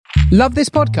Love this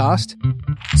podcast?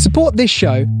 Support this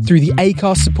show through the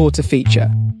Acast supporter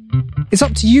feature. It's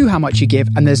up to you how much you give,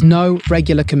 and there's no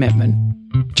regular commitment.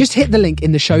 Just hit the link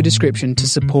in the show description to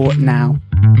support now.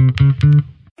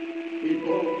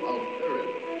 People of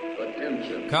Earth,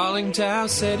 attention. Calling Tau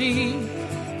City,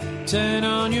 turn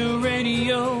on your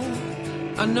radio.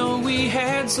 I know we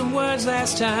had some words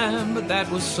last time, but that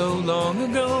was so long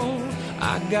ago.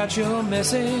 I got your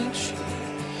message.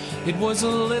 It was a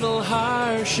little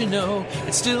harsh, you know.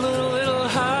 It's still a little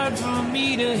hard for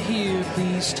me to hear.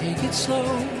 Please take it slow.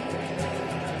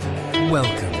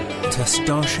 Welcome to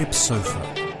Starship Sofa,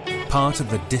 part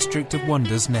of the District of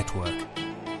Wonders network,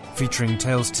 featuring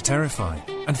tales to terrify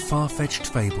and far-fetched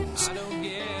fables.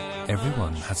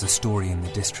 Everyone has a story in the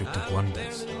District of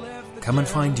Wonders. Come and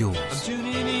find yours. I'm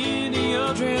tuning in to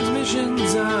your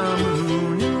transmissions. I'm a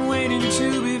moon and waiting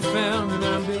to be found, and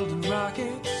I'm building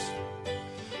rockets.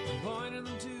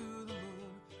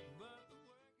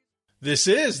 This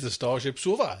is the Starship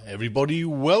Sofa. Everybody,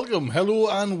 welcome, hello,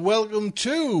 and welcome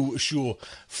to show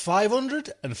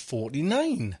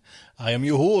 549. I am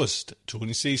your host,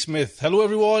 Tony C. Smith. Hello,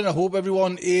 everyone. I hope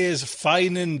everyone is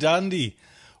fine and dandy.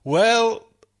 Well,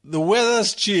 the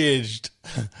weather's changed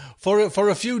for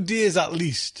a few days at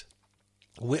least.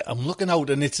 I'm looking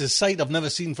out, and it's a sight I've never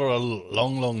seen for a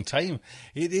long time.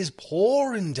 It is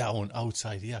pouring down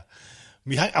outside here.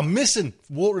 I'm missing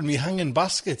watering me hanging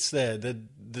baskets there.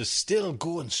 They're still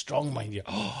going strong, mind you.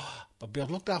 But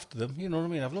I've looked after them, you know what I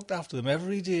mean? I've looked after them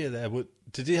every day there, but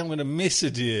today I'm going to miss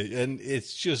a day, and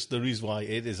it's just the reason why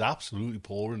it is absolutely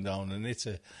pouring down, and it's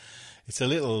a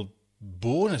little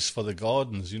bonus for the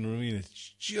gardens, you know what I mean?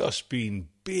 It's just been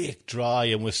baked dry,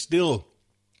 and we're still,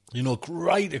 you know,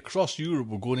 right across Europe,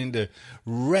 we're going into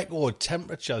record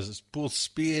temperatures. It's both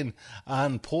Spain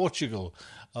and Portugal.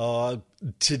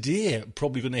 Today,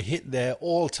 probably going to hit their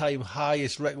all-time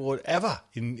highest record ever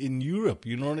in Europe.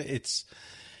 You know, it's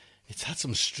had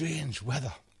some strange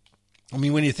weather. I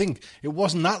mean, when you think, it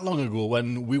wasn't that long ago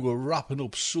when we were wrapping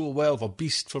up so well for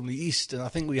Beast from the East, and I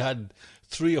think we had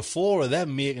 3 or 4 of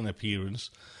them make an appearance.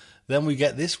 Then we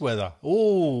get this weather.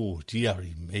 Oh,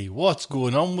 dearie me, what's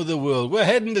going on with the world? We're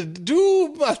heading to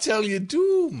doom, I tell you,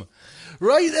 doom.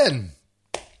 Right then.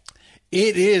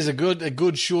 It is a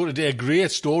good show today, a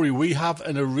great story. We have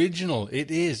an original. It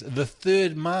is The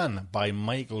Third Man by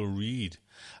Michael Reid.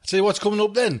 I'll tell you what's coming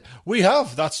up then. We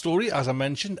have that story, as I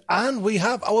mentioned, and we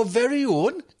have our very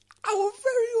own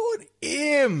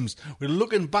Ames. We're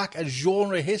looking back at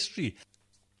genre history.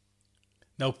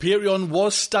 Now, Patreon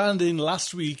was standing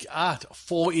last week at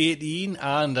 418,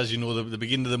 and as you know, the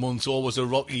beginning of the month's always a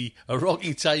rocky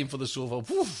time for the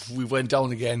sofa. Woof, we went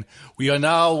down again. We are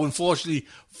now, unfortunately,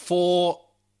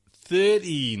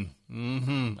 413.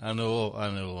 I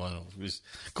know. Just,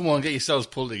 come on, get yourselves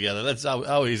pulled together. That's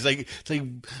how it's like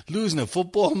losing a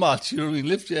football match. You know what I mean?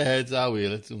 Lift your heads,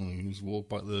 Let's just walk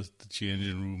back to the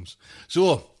changing rooms.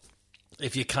 So,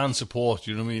 if you can support,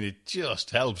 you know what I mean? It just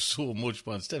helps so much,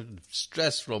 man.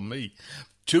 Stress from me.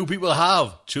 2 people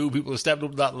have stepped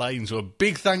up that line. So a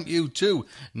big thank you to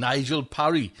Nigel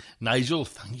Parry. Nigel,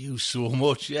 thank you so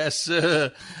much. Yes,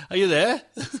 sir. Are you there?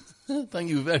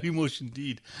 Thank you very much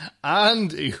indeed.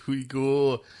 And here we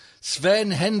go.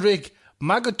 Sven Hendrik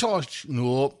Magotosh.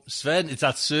 No, Sven, it's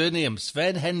that surname.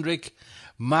 Sven Hendrik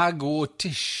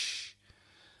Magotish.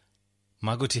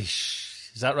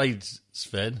 Is that right,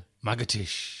 Sven?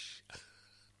 Magotish.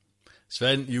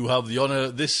 Sven, you have the honour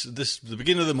the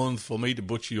beginning of the month for me to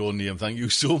butcher your name. Thank you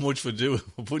so much for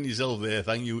putting yourself there.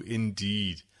 Thank you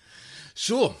indeed.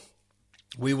 So,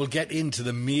 we will get into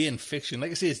the main fiction.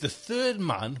 Like I say, it's The Third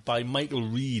Man by Michael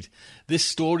Reid. This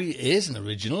story is an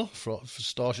original for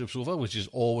Starship Sofa, which is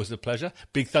always a pleasure.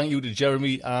 Big thank you to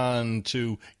Jeremy and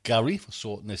to Gary for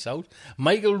sorting this out.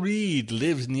 Michael Reid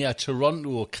lives near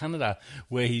Toronto, Canada,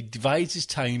 where he divides his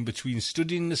time between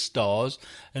studying the stars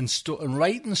and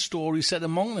writing stories set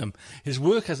among them. His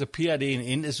work has appeared in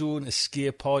Interzone,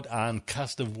 Escape Pod, and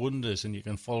Cast of Wonders, and you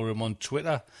can follow him on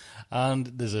Twitter.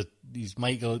 And he's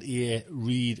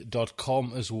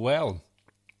michaelareid.com as well.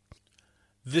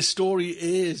 This story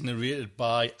is narrated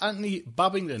by Anthony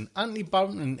Babington. Anthony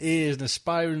Babington is an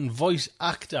aspiring voice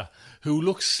actor who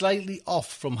looks slightly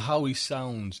off from how he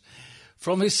sounds.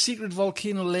 From his secret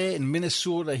volcano lair in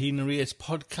Minnesota, he narrates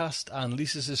podcasts and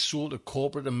leases his soul to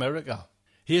corporate America.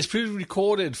 He has previously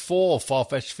recorded for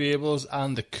Far-Fetched Fables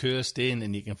and The Cursed Inn,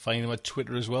 and you can find him at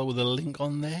Twitter as well with a link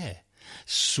on there.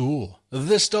 So,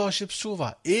 the Starship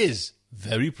Sofa is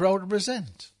very proud to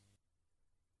present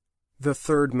The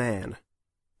Third Man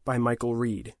by Michael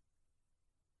Reid.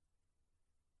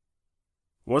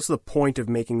 What's the point of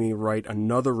making me write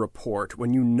another report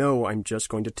when you know I'm just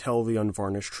going to tell the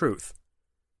unvarnished truth?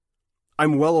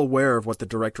 I'm well aware of what the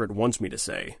directorate wants me to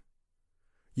say.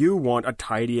 You want a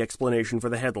tidy explanation for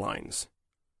the headlines.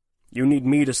 You need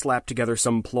me to slap together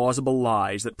some plausible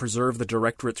lies that preserve the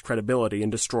directorate's credibility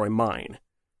and destroy mine.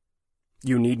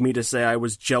 You need me to say I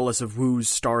was jealous of Wu's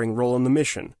starring role in the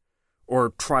mission,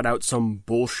 or trot out some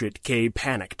bullshit gay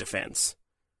panic defense.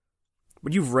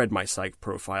 But you've read my psych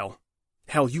profile.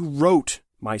 Hell, you wrote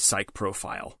my psych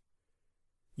profile.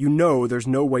 You know there's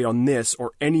no way on this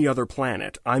or any other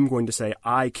planet I'm going to say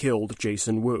I killed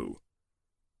Jason Wu.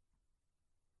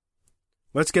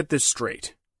 Let's get this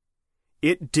straight.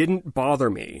 It didn't bother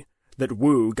me that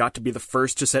Wu got to be the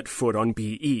first to set foot on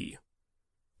BE.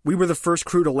 We were the first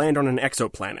crew to land on an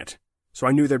exoplanet, so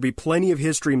I knew there'd be plenty of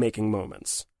history-making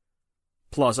moments.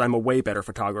 Plus, I'm a way better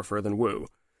photographer than Wu,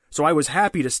 so I was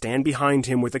happy to stand behind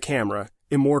him with a camera,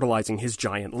 immortalizing his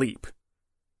giant leap.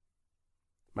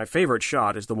 My favorite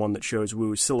shot is the one that shows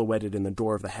Wu silhouetted in the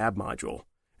door of the HAB module,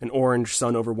 an orange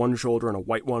sun over one shoulder and a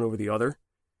white one over the other.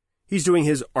 He's doing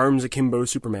his arms akimbo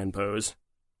Superman pose.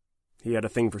 He had a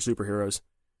thing for superheroes.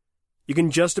 You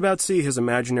can just about see his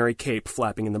imaginary cape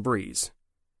flapping in the breeze.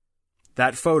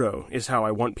 That photo is how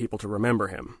I want people to remember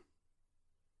him.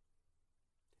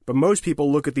 But most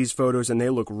people look at these photos and they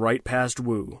look right past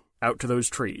Wu, out to those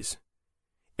trees.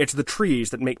 It's the trees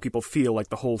that make people feel like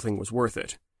the whole thing was worth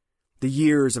it. The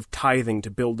years of tithing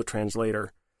to build the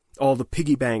translator, all the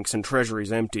piggy banks and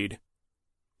treasuries emptied.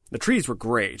 The trees were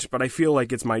great, but I feel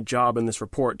like it's my job in this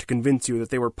report to convince you that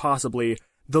they were possibly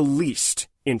the least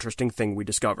interesting thing we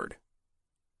discovered.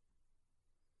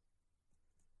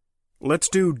 Let's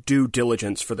do due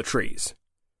diligence for the trees.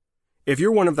 If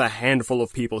you're one of the handful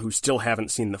of people who still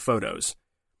haven't seen the photos,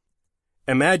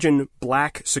 imagine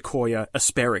black sequoia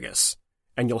asparagus,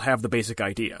 and you'll have the basic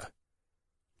idea.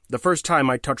 The first time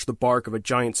I touched the bark of a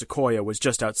giant sequoia was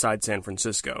just outside San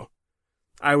Francisco.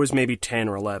 I was maybe 10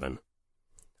 or 11.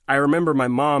 I remember my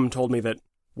mom told me that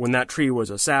when that tree was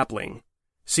a sapling,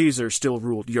 Caesar still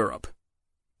ruled Europe.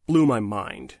 Blew my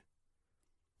mind.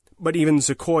 But even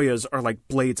sequoias are like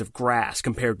blades of grass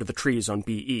compared to the trees on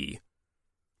BE.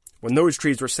 When those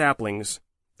trees were saplings,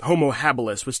 Homo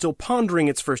habilis was still pondering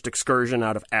its first excursion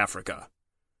out of Africa.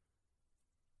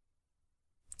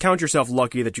 Count yourself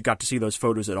lucky that you got to see those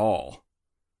photos at all.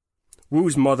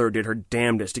 Wu's mother did her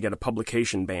damnedest to get a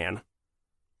publication ban.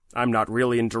 I'm not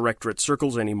really in directorate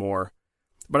circles anymore,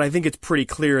 but I think it's pretty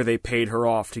clear they paid her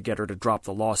off to get her to drop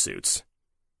the lawsuits.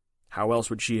 How else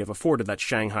would she have afforded that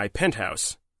Shanghai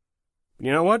penthouse?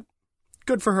 You know what?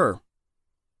 Good for her.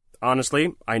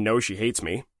 Honestly, I know she hates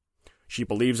me. She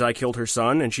believes I killed her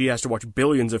son, and she has to watch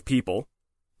billions of people,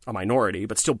 a minority,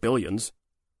 but still billions,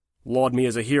 laud me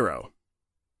as a hero.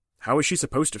 How is she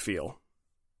supposed to feel?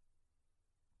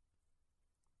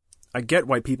 I get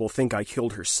why people think I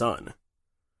killed her son.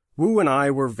 Wu and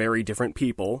I were very different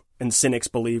people, and cynics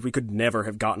believe we could never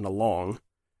have gotten along,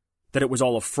 that it was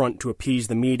all a front to appease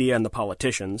the media and the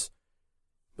politicians.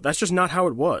 But that's just not how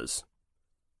it was.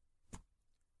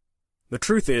 The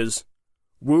truth is,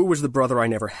 Wu was the brother I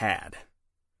never had.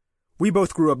 We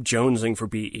both grew up jonesing for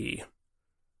BE.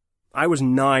 I was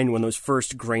 9 when those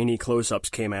first grainy close-ups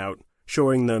came out,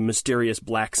 showing the mysterious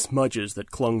black smudges that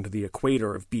clung to the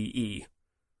equator of BE.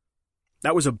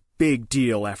 That was a big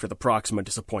deal after the Proxima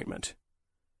disappointment.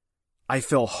 I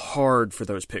fell hard for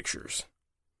those pictures.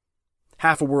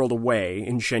 Half a world away,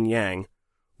 in Shenyang,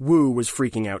 Wu was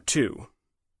freaking out too.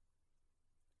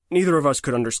 Neither of us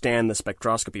could understand the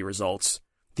spectroscopy results,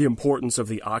 the importance of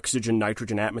the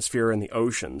oxygen-nitrogen atmosphere in the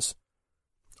oceans.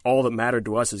 All that mattered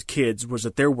to us as kids was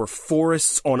that there were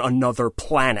forests on another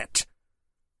planet.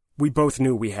 We both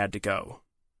knew we had to go.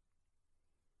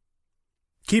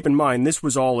 Keep in mind, this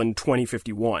was all in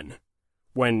 2051,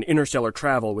 when interstellar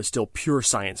travel was still pure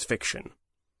science fiction.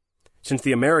 Since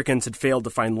the Americans had failed to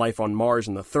find life on Mars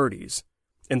in the 30s,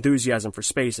 enthusiasm for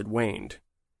space had waned.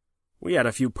 We had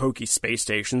a few pokey space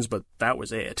stations, but that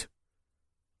was it.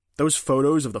 Those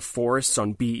photos of the forests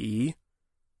on BE,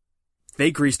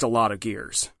 they greased a lot of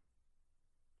gears.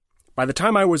 By the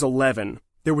time I was 11,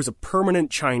 there was a permanent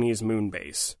Chinese moon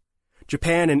base.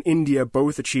 Japan and India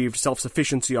both achieved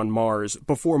self-sufficiency on Mars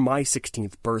before my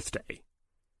 16th birthday.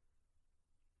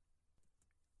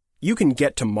 You can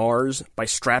get to Mars by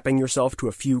strapping yourself to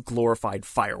a few glorified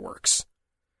fireworks.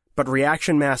 But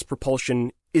reaction mass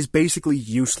propulsion is basically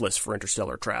useless for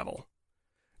interstellar travel.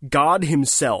 God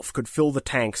himself could fill the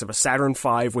tanks of a Saturn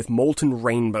V with molten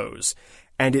rainbows,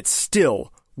 and it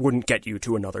still wouldn't get you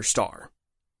to another star.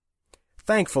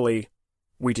 Thankfully,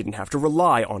 we didn't have to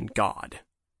rely on God.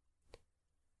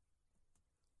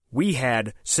 We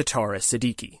had Sitara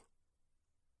Siddiqui.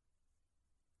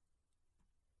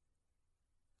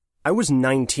 I was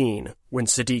 19 when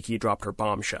Siddiqui dropped her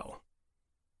bombshell.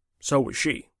 So was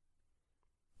she.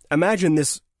 Imagine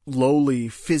this lowly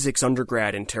physics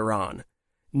undergrad in Tehran,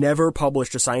 never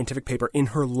published a scientific paper in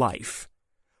her life,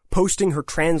 posting her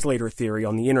translator theory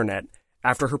on the internet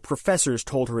after her professors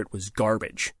told her it was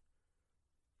garbage.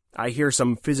 I hear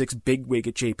some physics bigwig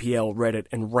at JPL read it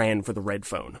and ran for the red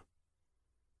phone.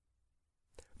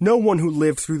 No one who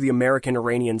lived through the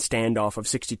American-Iranian standoff of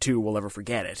 '62 will ever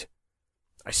forget it.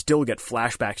 I still get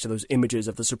flashbacks to those images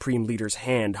of the Supreme Leader's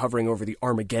hand hovering over the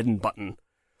Armageddon button,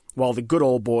 while the good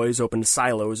old boys opened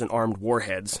silos and armed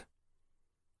warheads.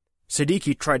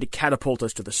 Siddiqui tried to catapult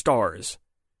us to the stars,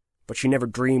 but she never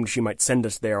dreamed she might send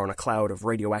us there on a cloud of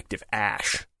radioactive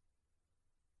ash.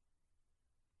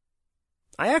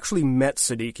 I actually met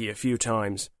Siddiqui a few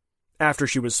times, after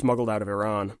she was smuggled out of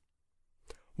Iran.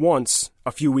 Once,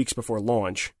 a few weeks before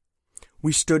launch,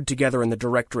 we stood together in the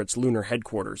Directorate's lunar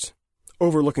headquarters,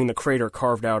 overlooking the crater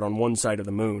carved out on one side of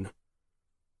the moon.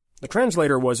 The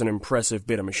translator was an impressive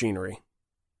bit of machinery.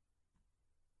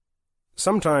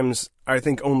 Sometimes, I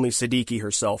think only Siddiqui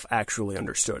herself actually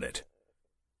understood it.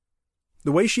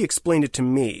 The way she explained it to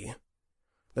me,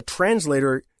 the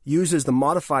translator uses the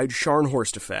modified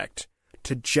Scharnhorst effect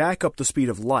to jack up the speed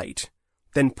of light,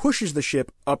 then pushes the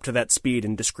ship up to that speed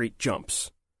in discrete jumps.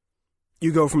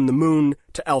 You go from the moon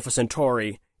to Alpha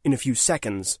Centauri in a few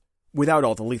seconds without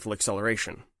all the lethal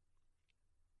acceleration.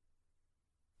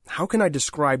 How can I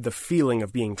describe the feeling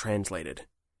of being translated?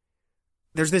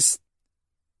 There's this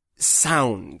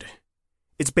sound.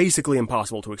 It's basically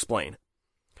impossible to explain.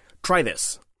 Try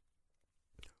this.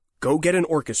 Go get an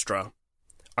orchestra,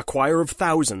 a choir of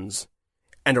thousands,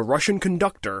 and a Russian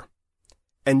conductor,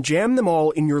 and jam them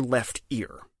all in your left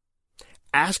ear.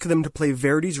 Ask them to play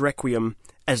Verdi's Requiem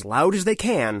as loud as they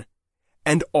can,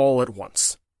 and all at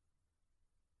once.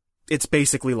 It's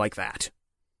basically like that.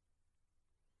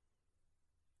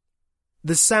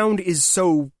 The sound is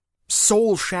so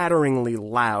soul-shatteringly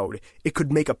loud, it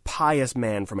could make a pious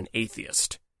man from an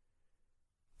atheist.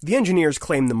 The engineers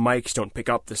claim the mics don't pick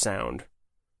up the sound.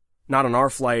 Not on our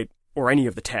flight, or any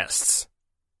of the tests.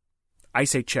 I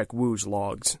say check Wu's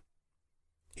logs.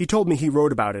 He told me he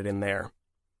wrote about it in there.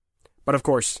 But of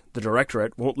course, the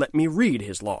Directorate won't let me read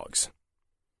his logs.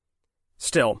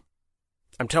 Still,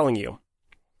 I'm telling you,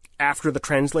 after the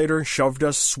translator shoved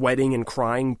us sweating and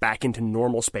crying back into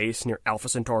normal space near Alpha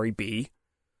Centauri B,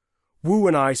 Wu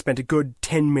and I spent a good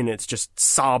 10 minutes just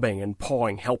sobbing and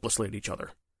pawing helplessly at each other.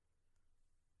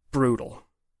 Brutal.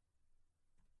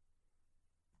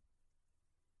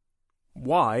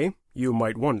 Why, you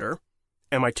might wonder,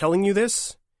 am I telling you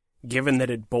this, given that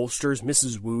it bolsters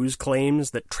Mrs. Wu's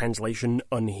claims that translation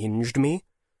unhinged me?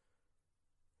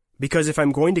 Because if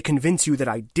I'm going to convince you that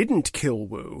I didn't kill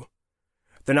Wu,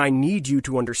 then I need you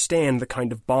to understand the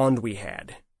kind of bond we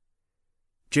had.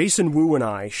 Jason Wu and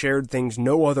I shared things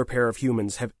no other pair of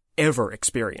humans have ever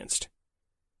experienced.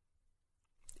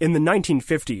 In the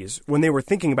 1950s, when they were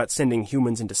thinking about sending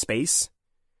humans into space,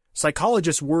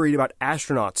 psychologists worried about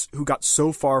astronauts who got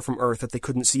so far from Earth that they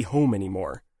couldn't see home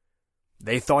anymore.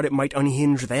 They thought it might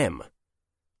unhinge them.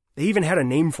 They even had a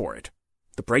name for it,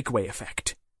 the breakaway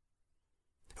effect.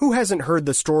 Who hasn't heard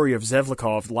the story of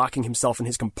Zevlikov locking himself in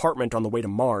his compartment on the way to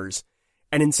Mars,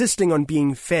 and insisting on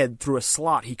being fed through a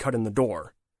slot he cut in the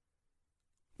door?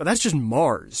 But that's just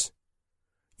Mars.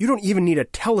 You don't even need a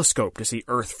telescope to see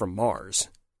Earth from Mars.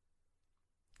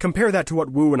 Compare that to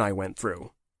what Wu and I went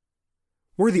through.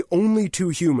 We're the only two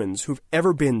humans who've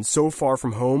ever been so far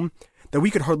from home that we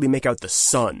could hardly make out the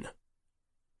sun.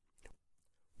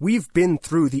 We've been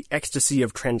through the ecstasy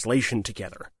of translation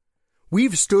together.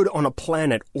 We've stood on a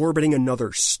planet orbiting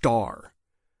another star.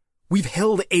 We've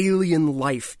held alien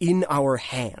life in our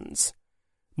hands.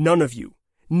 None of you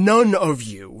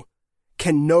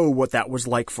can know what that was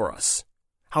like for us,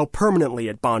 how permanently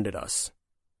it bonded us.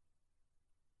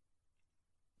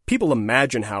 People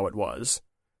imagine how it was.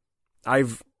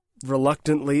 I've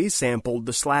reluctantly sampled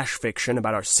the slash fiction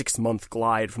about our 6-month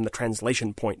glide from the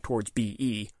translation point towards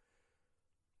BE.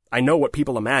 I know what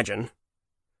people imagine.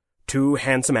 2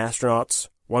 handsome astronauts,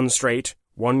 1 straight,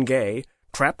 1 gay,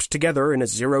 trapped together in a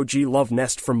zero-G love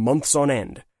nest for months on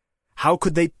end. How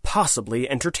could they possibly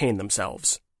entertain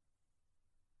themselves?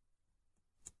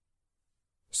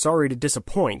 Sorry to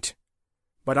disappoint,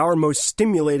 but our most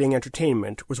stimulating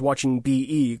entertainment was watching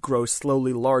BE grow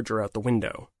slowly larger out the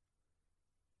window.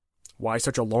 Why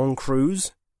such a long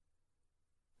cruise?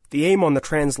 The aim on the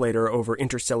translator over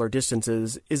interstellar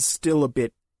distances is still a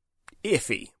bit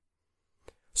iffy,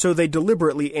 so they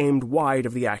deliberately aimed wide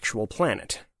of the actual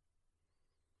planet.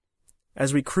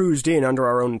 As we cruised in under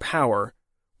our own power,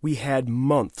 we had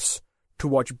months to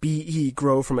watch BE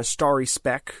grow from a starry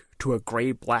speck to a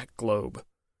gray-black globe.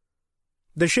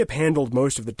 The ship handled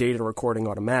most of the data recording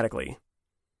automatically.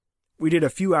 We did a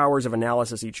few hours of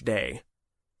analysis each day,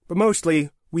 but mostly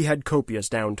we had copious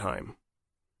downtime.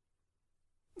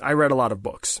 I read a lot of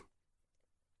books.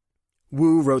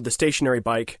 Wu rode the stationary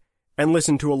bike and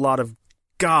listened to a lot of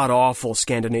god-awful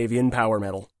Scandinavian power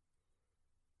metal.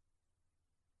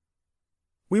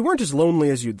 We weren't as lonely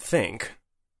as you'd think.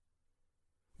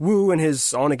 Wu and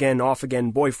his on-again,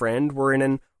 off-again boyfriend were in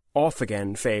an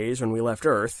off-again phase when we left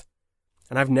Earth,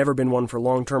 and I've never been one for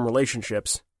long-term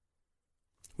relationships.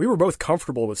 We were both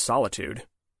comfortable with solitude.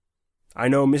 I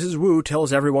know Mrs. Wu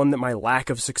tells everyone that my lack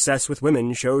of success with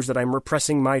women shows that I'm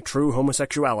repressing my true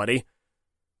homosexuality.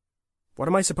 What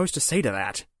am I supposed to say to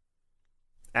that?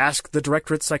 Ask the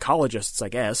directorate psychologists, I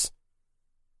guess.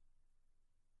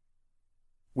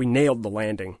 We nailed the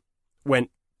landing. Went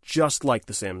just like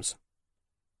The Sims.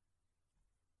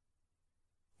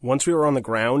 Once we were on the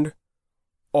ground,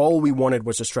 all we wanted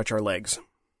was to stretch our legs.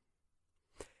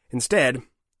 Instead,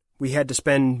 we had to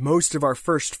spend most of our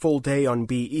first full day on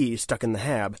BE stuck in the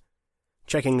hab,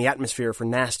 checking the atmosphere for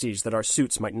nasties that our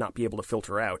suits might not be able to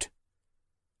filter out.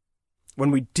 When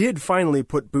we did finally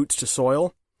put boots to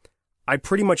soil, I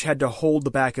pretty much had to hold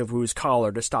the back of Wu's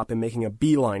collar to stop him making a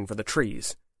beeline for the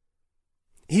trees.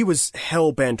 He was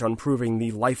hell-bent on proving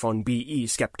the life on BE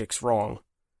skeptics wrong.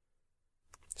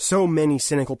 So many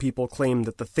cynical people claimed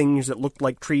that the things that looked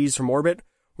like trees from orbit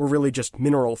were really just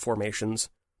mineral formations,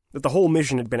 that the whole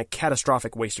mission had been a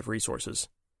catastrophic waste of resources.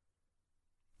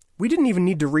 We didn't even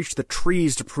need to reach the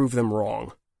trees to prove them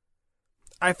wrong.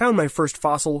 I found my first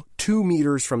fossil 2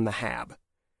 meters from the hab,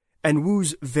 and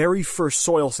Wu's very first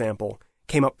soil sample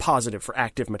came up positive for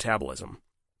active metabolism.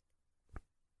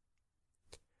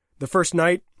 The first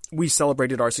night, we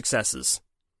celebrated our successes.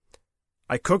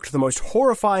 I cooked the most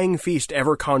horrifying feast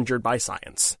ever conjured by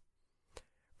science.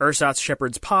 Ersatz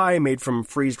shepherd's pie made from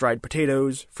freeze-dried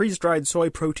potatoes, freeze-dried soy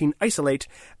protein isolate,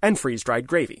 and freeze-dried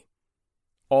gravy,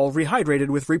 all rehydrated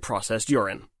with reprocessed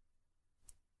urine.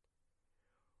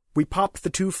 We popped the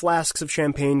 2 flasks of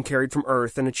champagne carried from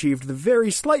Earth and achieved the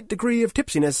very slight degree of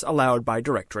tipsiness allowed by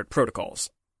Directorate protocols.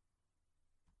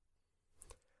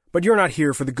 But you're not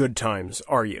here for the good times,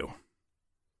 are you?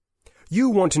 You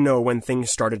want to know when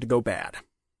things started to go bad.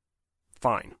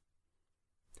 Fine.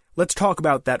 Let's talk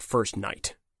about that first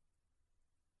night.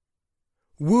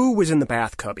 Wu was in the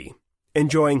bath cubby,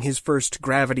 enjoying his first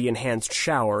gravity-enhanced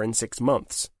shower in 6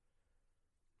 months.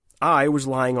 I was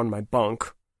lying on my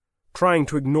bunk, trying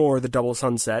to ignore the double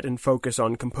sunset and focus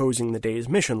on composing the day's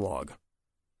mission log.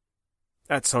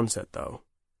 At sunset, though,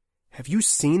 have you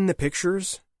seen the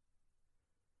pictures?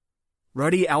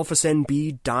 Ruddy Alpha Cen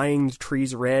B dyeing the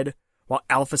trees red, while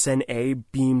Alpha Cen A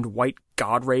beamed white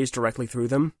god rays directly through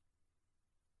them?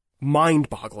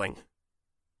 Mind-boggling.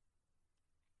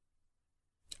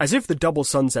 As if the double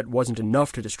sunset wasn't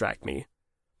enough to distract me,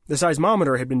 the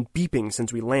seismometer had been beeping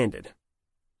since we landed.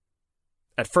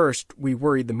 At first, we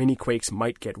worried the mini-quakes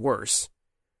might get worse,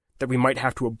 that we might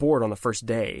have to abort on the first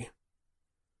day.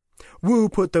 Wu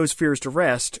put those fears to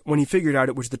rest when he figured out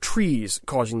it was the trees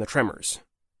causing the tremors.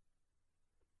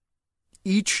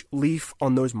 Each leaf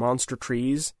on those monster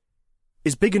trees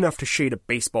is big enough to shade a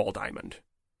baseball diamond.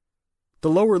 The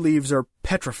lower leaves are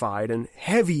petrified and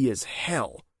heavy as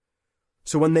hell,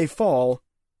 so when they fall,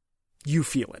 you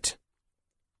feel it.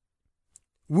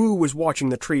 Wu was watching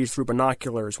the trees through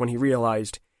binoculars when he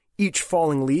realized each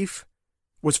falling leaf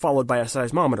was followed by a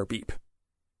seismometer beep.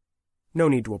 No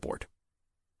need to abort.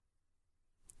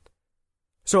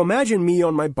 So imagine me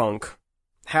on my bunk,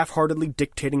 half-heartedly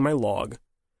dictating my log,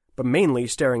 but mainly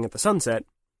staring at the sunset,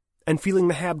 and feeling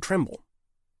the hab tremble.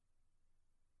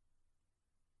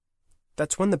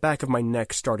 That's when the back of my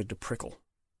neck started to prickle.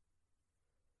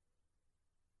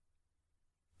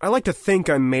 I like to think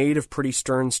I'm made of pretty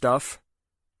stern stuff.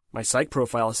 My psych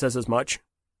profile says as much.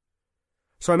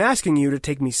 So I'm asking you to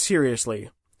take me seriously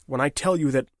when I tell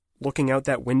you that, looking out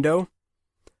that window,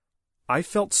 I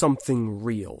felt something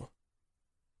real.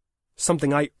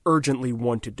 Something I urgently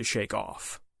wanted to shake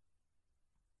off.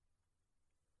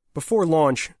 Before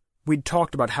launch, we'd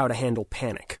talked about how to handle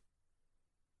panic.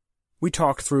 We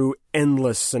talked through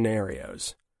endless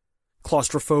scenarios.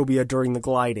 Claustrophobia during the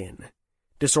glide-in.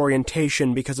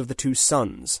 Disorientation because of the 2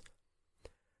 suns.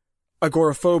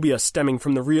 Agoraphobia stemming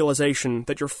from the realization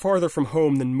that you're farther from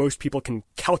home than most people can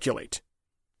calculate.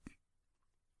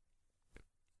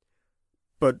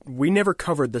 But we never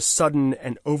covered the sudden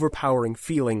and overpowering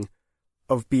feeling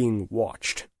of being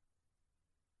watched.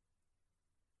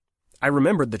 I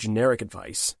remembered the generic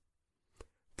advice.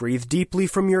 Breathe deeply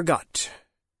from your gut.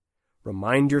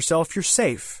 Remind yourself you're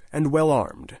safe and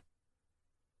well-armed.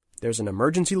 There's an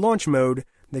emergency launch mode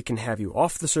that can have you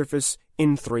off the surface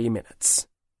in 3 minutes.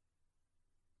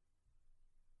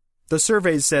 The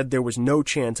surveys said there was no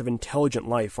chance of intelligent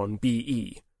life on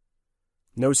BE.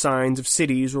 No signs of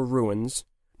cities or ruins,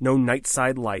 no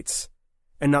night-side lights,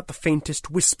 and not the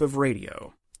faintest wisp of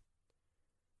radio.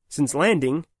 Since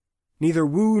landing, neither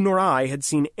Wu nor I had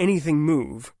seen anything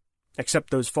move,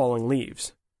 except those falling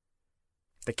leaves.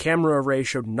 The camera array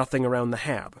showed nothing around the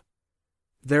hab.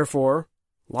 Therefore,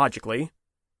 logically,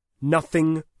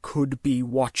 nothing could be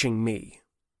watching me.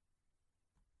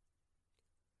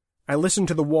 I listened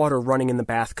to the water running in the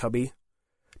bath cubby,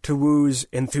 to Wu's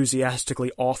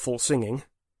enthusiastically awful singing.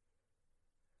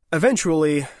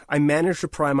 Eventually, I managed to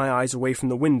pry my eyes away from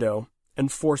the window and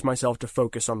force myself to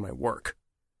focus on my work.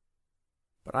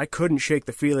 But I couldn't shake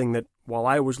the feeling that while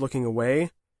I was looking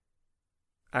away,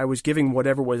 I was giving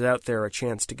whatever was out there a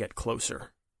chance to get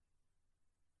closer.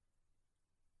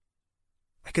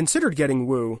 I considered getting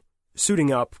Wu,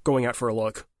 suiting up, going out for a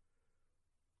look.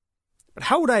 But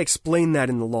how would I explain that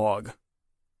in the log?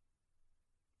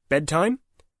 Bedtime?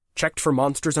 Checked for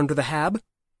monsters under the hab?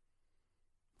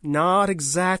 Not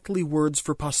exactly words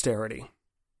for posterity.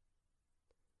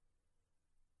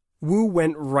 Wu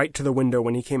went right to the window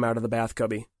when he came out of the bath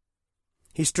cubby.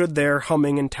 He stood there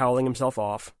humming and toweling himself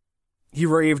off. He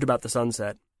raved about the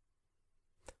sunset.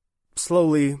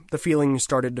 Slowly, the feeling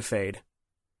started to fade.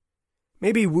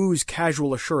 Maybe Wu's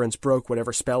casual assurance broke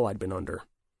whatever spell I'd been under.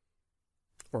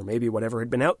 Or maybe whatever had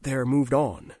been out there moved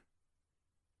on.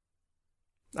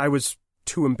 I was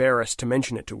too embarrassed to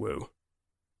mention it to Wu.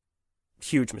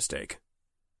 Huge mistake.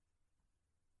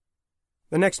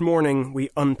 The next morning, we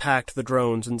unpacked the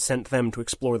drones and sent them to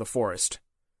explore the forest.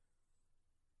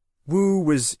 Wu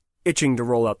was itching to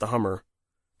roll out the Hummer,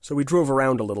 so we drove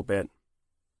around a little bit.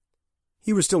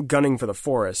 He was still gunning for the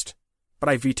forest, but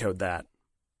I vetoed that.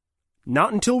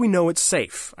 Not until we know it's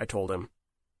safe, I told him.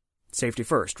 Safety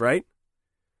first, right?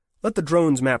 Let the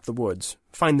drones map the woods,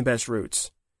 find the best routes.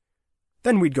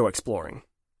 Then we'd go exploring.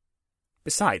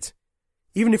 Besides,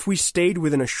 even if we stayed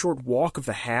within a short walk of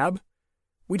the hab,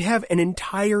 we'd have an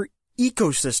entire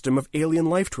ecosystem of alien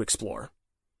life to explore.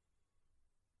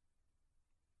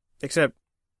 Except,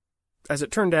 as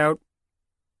it turned out,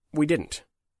 we didn't.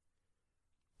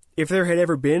 If there had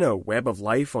ever been a web of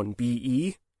life on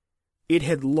BE, it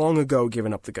had long ago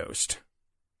given up the ghost.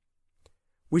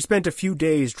 We spent a few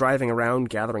days driving around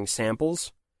gathering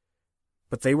samples,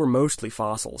 but they were mostly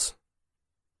fossils.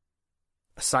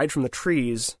 Aside from the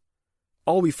trees,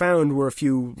 all we found were a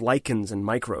few lichens and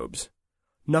microbes.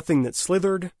 Nothing that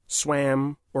slithered,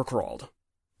 swam, or crawled.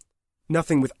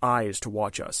 Nothing with eyes to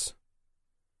watch us.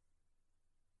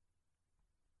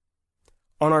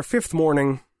 On our 5th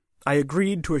morning, I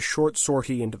agreed to a short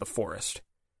sortie into the forest.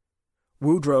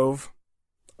 Wu drove.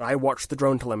 I watched the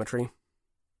drone telemetry.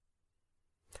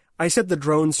 I set the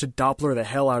drones to Doppler the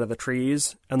hell out of the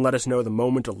trees and let us know the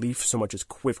moment a leaf so much as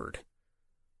quivered.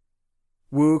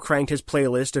 Wu cranked his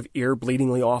playlist of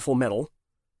ear-bleedingly awful metal,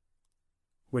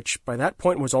 which by that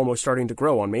point was almost starting to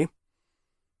grow on me,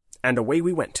 and away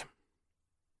we went.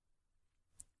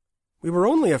 We were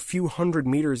only a few hundred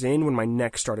meters in when my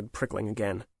neck started prickling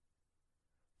again.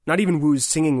 Not even Wu's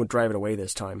singing would drive it away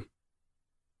this time.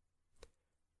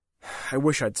 I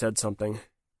wish I'd said something.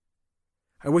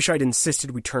 I wish I'd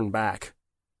insisted we turn back.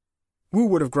 Wu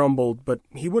would have grumbled, but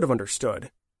he would have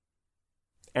understood.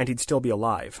 And he'd still be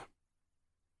alive.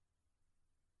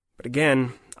 But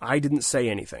again, I didn't say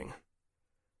anything.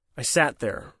 I sat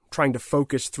there, trying to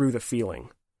focus through the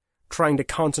feeling, trying to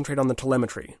concentrate on the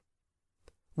telemetry.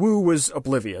 Wu was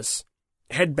oblivious,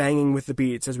 head-banging with the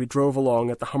beats as we drove along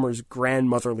at the Hummer's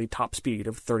grandmotherly top speed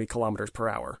of 30 kilometers per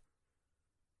hour.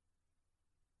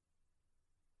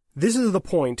 This is the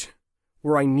point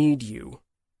where I need you,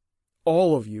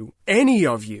 all of you, any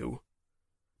of you,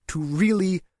 to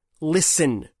really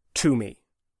listen to me.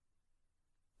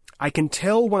 I can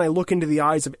tell when I look into the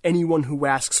eyes of anyone who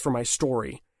asks for my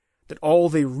story that all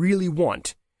they really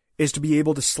want is to be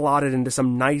able to slot it into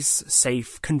some nice,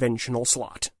 safe, conventional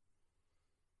slot.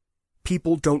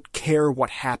 People don't care what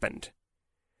happened.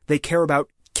 They care about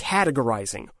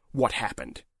categorizing what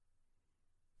happened.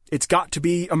 It's got to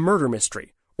be a murder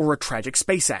mystery or a tragic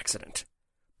space accident.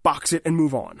 Box it and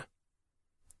move on.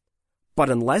 But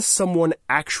unless someone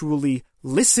actually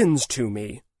listens to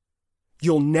me,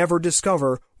 you'll never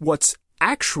discover what's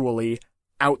actually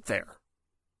out there.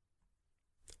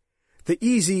 The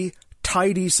easy,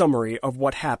 tidy summary of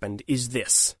what happened is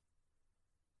this.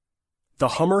 The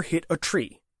Hummer hit a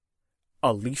tree.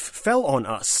 A leaf fell on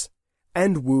us,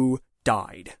 and Wu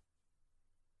died.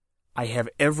 I have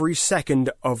every second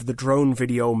of the drone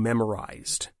video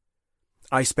memorized.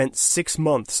 I spent 6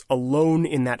 months alone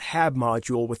in that HAB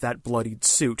module with that bloodied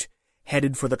suit,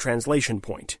 headed for the translation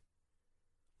point.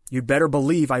 You'd better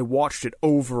believe I watched it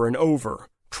over and over,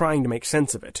 trying to make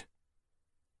sense of it.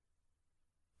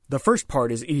 The first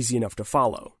part is easy enough to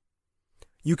follow.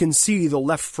 You can see the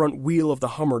left front wheel of the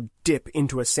Hummer dip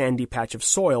into a sandy patch of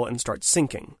soil and start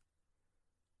sinking.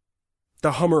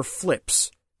 The Hummer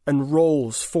flips and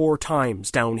rolls 4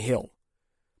 times downhill,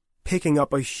 picking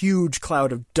up a huge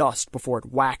cloud of dust before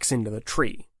it whacks into the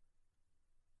tree.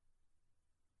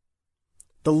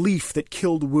 The leaf that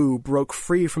killed Wu broke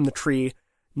free from the tree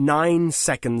 9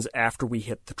 seconds after we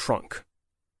hit the trunk.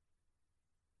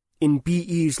 In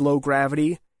BE's low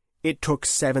gravity, it took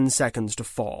 7 seconds to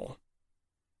fall.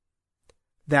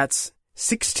 That's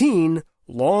 16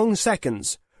 long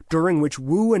seconds during which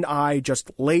Wu and I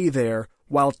just lay there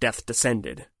while death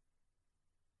descended.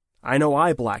 I know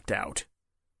I blacked out.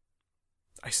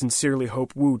 I sincerely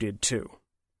hope Wu did too.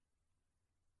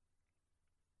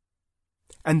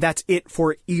 And that's it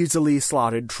for easily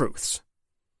slotted truths.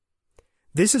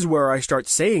 This is where I start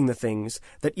saying the things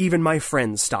that even my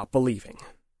friends stop believing.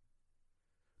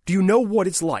 Do you know what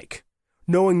it's like,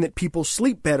 knowing that people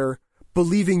sleep better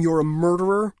believing you're a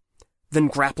murderer than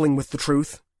grappling with the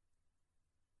truth?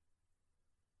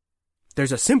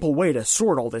 There's a simple way to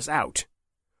sort all this out.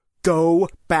 Go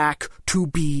back to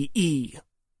BE.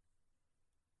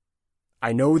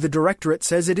 I know the directorate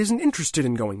says it isn't interested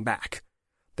in going back,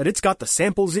 that it's got the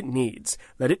samples it needs,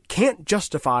 that it can't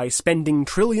justify spending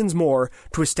trillions more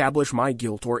to establish my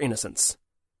guilt or innocence.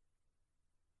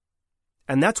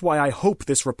 And that's why I hope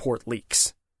this report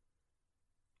leaks.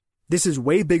 This is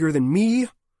way bigger than me,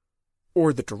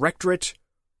 or the directorate,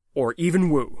 or even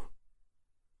Wu.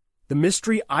 The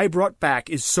mystery I brought back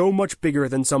is so much bigger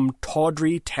than some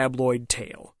tawdry tabloid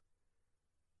tale.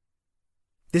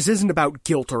 This isn't about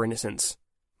guilt or innocence.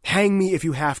 Hang me if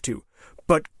you have to,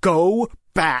 but go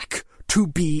back to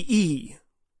BE.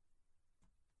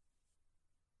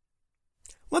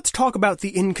 Let's talk about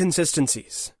the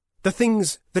inconsistencies, the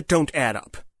things that don't add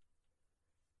up.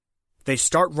 They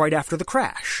start right after the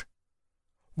crash.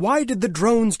 Why did the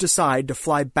drones decide to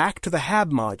fly back to the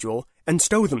HAB module and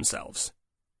stow themselves?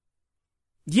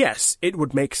 Yes, it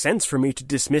would make sense for me to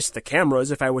dismiss the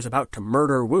cameras if I was about to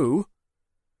murder Wu.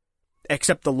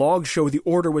 Except the logs show the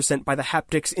order was sent by the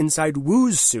haptics inside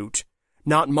Wu's suit,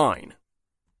 not mine.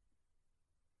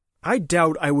 I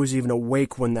doubt I was even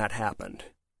awake when that happened.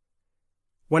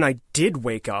 When I did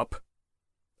wake up,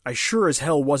 I sure as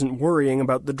hell wasn't worrying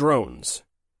about the drones.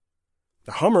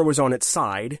 The Hummer was on its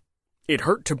side, it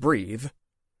hurt to breathe,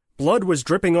 blood was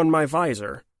dripping on my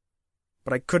visor,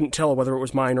 but I couldn't tell whether it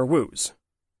was mine or Wu's.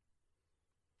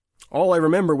 All I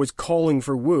remember was calling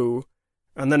for Wu,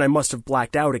 and then I must have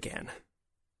blacked out again.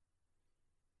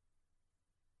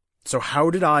 So how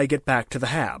did I get back to the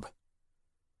HAB?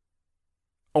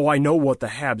 Oh, I know what the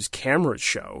HAB's cameras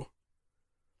show.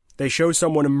 They show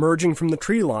someone emerging from the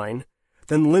tree line,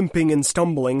 then limping and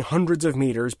stumbling hundreds of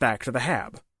meters back to the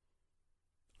HAB.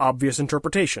 Obvious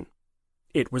interpretation.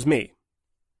 It was me.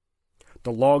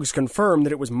 The logs confirm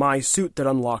that it was my suit that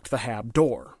unlocked the HAB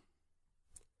door.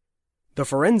 The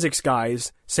forensics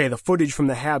guys say the footage from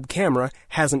the HAB camera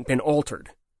hasn't been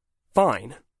altered.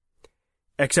 Fine.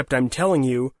 Except I'm telling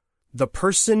you, the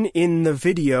person in the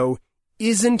video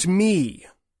isn't me.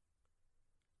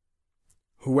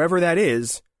 Whoever that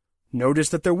is, notice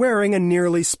that they're wearing a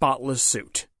nearly spotless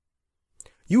suit.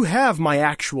 You have my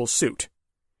actual suit.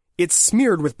 It's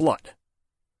smeared with blood.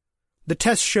 The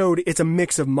test showed it's a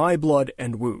mix of my blood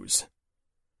and Wu's.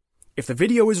 If the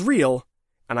video is real,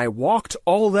 and I walked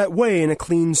all that way in a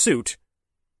clean suit,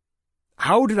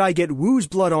 how did I get Wu's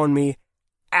blood on me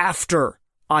after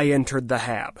I entered the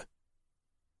HAB?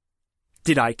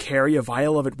 Did I carry a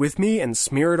vial of it with me and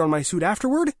smear it on my suit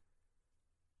afterward?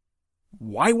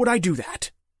 Why would I do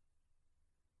that?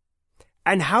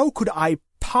 And how could I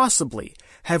possibly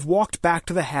have walked back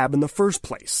to the HAB in the first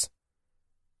place?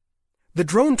 The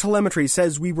drone telemetry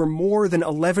says we were more than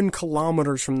 11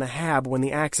 kilometers from the HAB when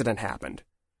the accident happened.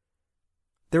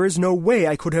 There is no way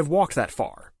I could have walked that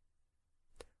far.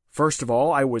 First of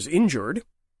all, I was injured.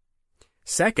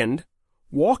 Second,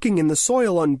 walking in the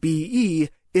soil on BE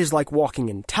is like walking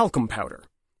in talcum powder.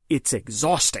 It's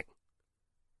exhausting.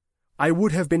 I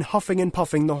would have been huffing and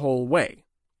puffing the whole way.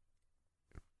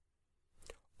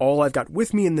 All I've got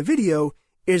with me in the video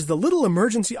is the little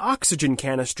emergency oxygen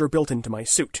canister built into my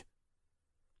suit,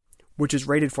 which is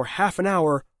rated for half an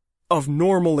hour of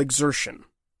normal exertion.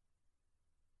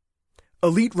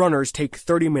 Elite runners take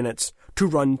 30 minutes to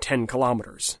run 10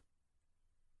 kilometers.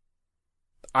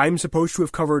 I'm supposed to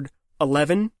have covered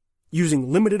 11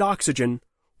 using limited oxygen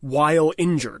while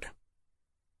injured.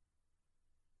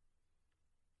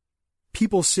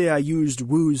 People say I used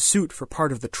Wu's suit for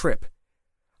part of the trip.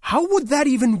 How would that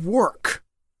even work?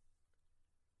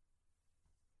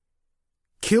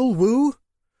 Kill Wu?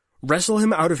 Wrestle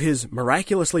him out of his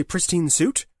miraculously pristine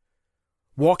suit?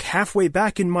 Walk halfway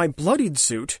back in my bloodied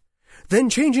suit, then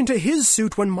change into his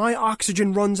suit when my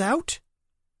oxygen runs out?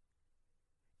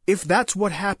 If that's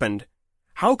what happened,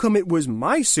 how come it was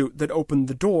my suit that opened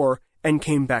the door and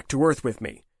came back to Earth with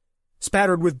me,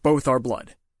 spattered with both our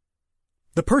blood?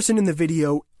 The person in the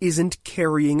video isn't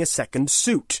carrying a second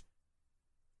suit.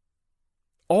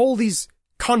 All these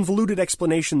convoluted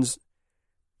explanations,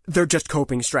 they're just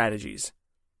coping strategies.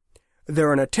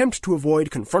 They're an attempt to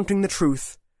avoid confronting the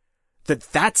truth that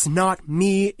that's not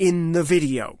me in the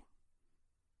video.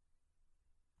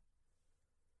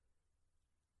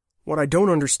 What I don't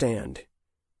understand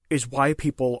is why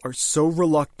people are so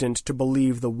reluctant to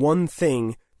believe the one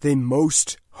thing they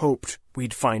most hoped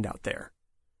we'd find out there.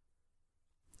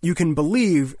 You can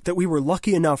believe that we were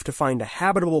lucky enough to find a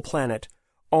habitable planet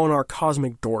on our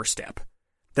cosmic doorstep,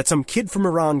 that some kid from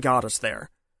Iran got us there,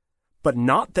 but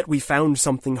not that we found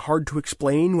something hard to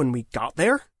explain when we got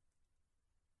there?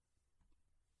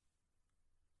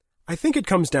 I think it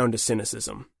comes down to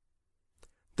cynicism.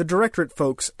 The Directorate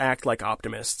folks act like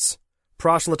optimists,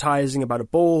 proselytizing about a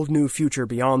bold new future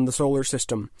beyond the solar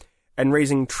system, and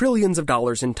raising trillions of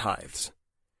dollars in tithes.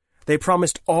 They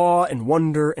promised awe and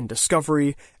wonder and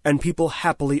discovery, and people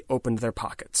happily opened their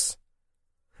pockets.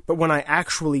 But when I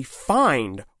actually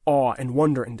find awe and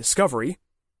wonder and discovery,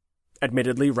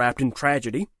 admittedly wrapped in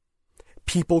tragedy,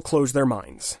 people close their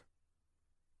minds.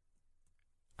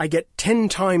 I get 10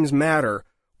 times madder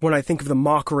when I think of the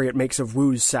mockery it makes of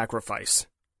Wu's sacrifice.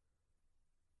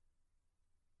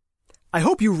 I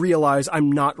hope you realize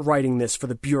I'm not writing this for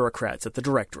the bureaucrats at the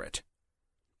Directorate.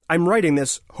 I'm writing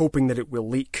this hoping that it will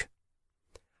leak.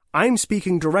 I'm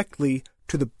speaking directly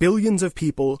to the billions of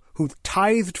people who've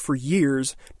tithed for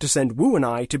years to send Wu and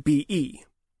I to BE.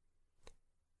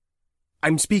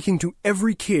 I'm speaking to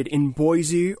every kid in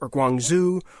Boise or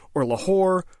Guangzhou or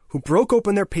Lahore who broke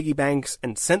open their piggy banks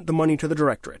and sent the money to the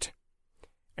Directorate.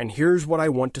 And here's what I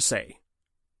want to say.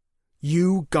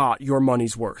 You got your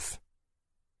money's worth.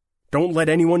 Don't let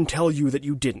anyone tell you that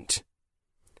you didn't.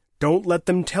 Don't let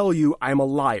them tell you I'm a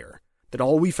liar, that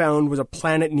all we found was a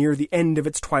planet near the end of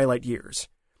its twilight years,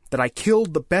 that I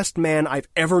killed the best man I've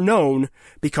ever known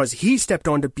because he stepped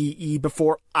onto BE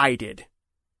before I did.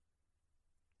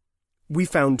 We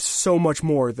found so much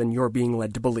more than you're being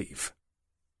led to believe.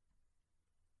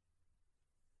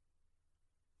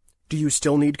 Do you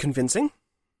still need convincing?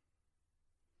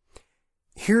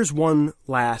 Here's one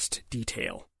last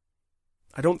detail.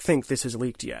 I don't think this is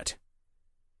leaked yet.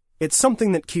 It's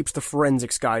something that keeps the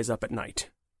forensics guys up at night.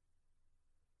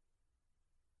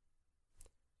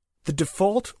 The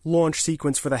default launch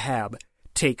sequence for the HAB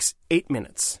takes 8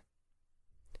 minutes.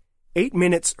 8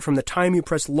 minutes from the time you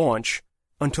press launch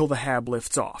until the HAB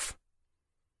lifts off.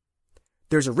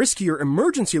 There's a riskier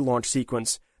emergency launch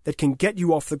sequence that can get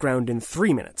you off the ground in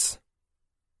 3 minutes.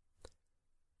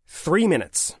 3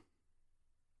 minutes.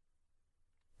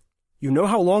 You know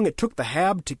how long it took the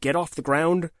HAB to get off the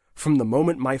ground from the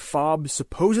moment my fob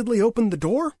supposedly opened the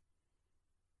door?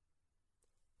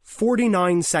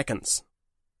 49 seconds.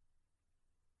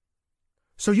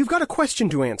 So you've got a question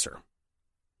to answer.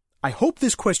 I hope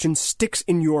this question sticks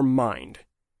in your mind.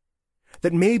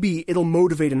 That maybe it'll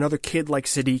motivate another kid like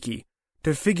Siddiqui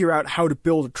to figure out how to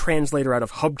build a translator out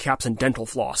of hubcaps and dental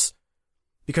floss.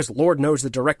 Because Lord knows the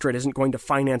Directorate isn't going to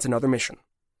finance another mission.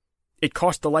 It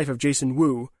cost the life of Jason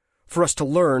Wu for us to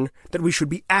learn that we should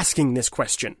be asking this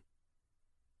question.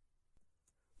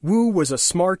 Wu was a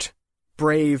smart,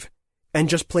 brave, and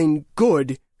just plain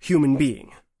good human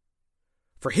being.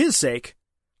 For his sake,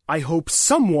 I hope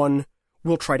someone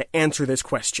will try to answer this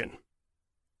question.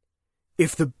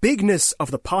 If the bigness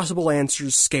of the possible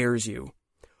answers scares you,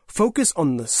 focus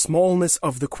on the smallness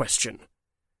of the question,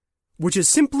 which is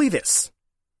simply this.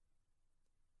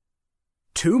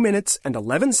 2 minutes and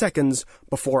 11 seconds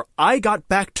before I got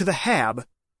back to the HAB,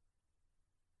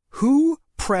 who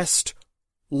pressed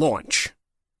launch?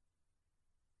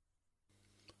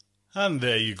 And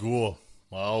there you go.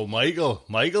 Wow, Michael.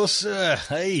 Michael, sir.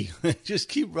 Hey, just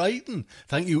keep writing.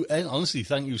 Thank you. And honestly,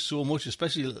 thank you so much,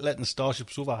 especially letting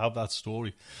StarShipSofa have that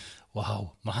story.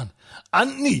 Wow, man.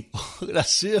 Anthony, look at that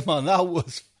say, man. That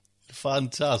was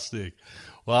fantastic.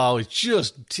 Wow, it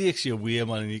just takes you away,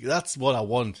 man. And that's what I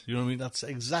want. You know what I mean? That's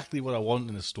exactly what I want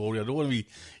in a story. I don't want to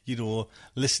be,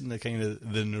 listening to kind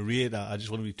of the narrator. I just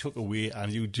want to be took away,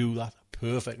 and you do that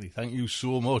perfectly. Thank you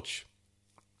so much.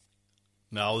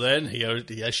 Now then, here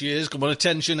she is. Come on,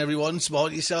 attention everyone.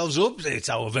 Smart yourselves up. It's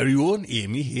our very own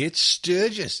Amy H.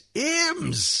 Sturgis.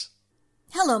 Ames!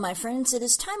 Hello, my friends. It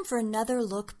is time for another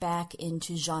look back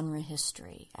into genre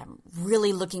history. I'm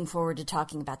really looking forward to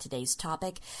talking about today's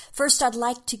topic. First, I'd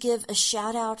like to give a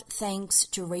shout-out thanks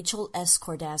to Rachel S.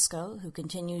 Cordasco, who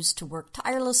continues to work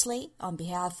tirelessly on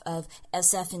behalf of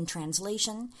SF in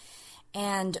Translation.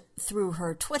 And through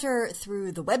her Twitter,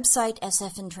 through the website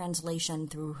SF in Translation,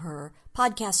 through her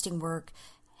podcasting work,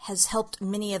 has helped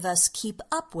many of us keep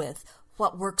up with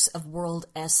what works of world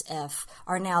SF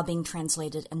are now being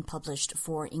translated and published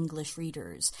for English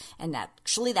readers. And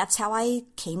actually, that's how I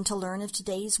came to learn of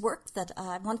today's work that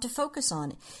I want to focus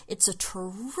on. It's a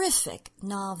terrific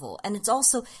novel, and it's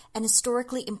also an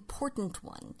historically important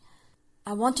one.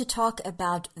 I want to talk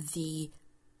about the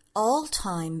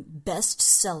all-time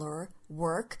bestseller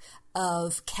work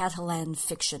of Catalan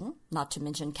fiction, not to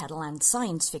mention Catalan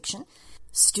science fiction.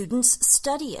 Students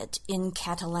study it in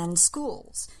Catalan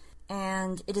schools,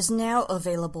 and it is now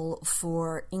available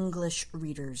for English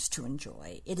readers to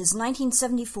enjoy. It is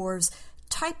 1974's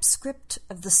Typescript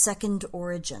of the Second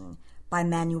Origin by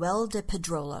Manuel de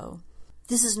Pedrolo.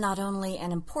 This is not only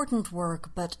an important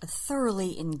work, but a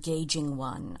thoroughly engaging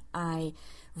one. I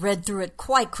read through it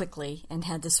quite quickly and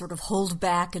had to sort of hold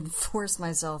back and force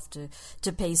myself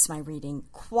to pace my reading.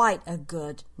 Quite a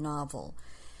good novel.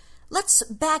 Let's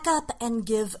back up and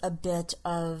give a bit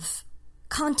of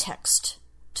context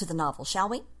to the novel, shall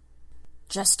we?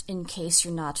 Just in case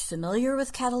you're not familiar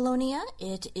with Catalonia,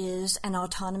 it is an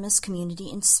autonomous community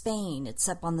in Spain. It's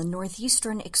up on the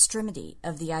northeastern extremity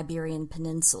of the Iberian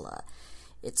Peninsula.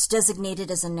 It's designated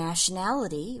as a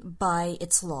nationality by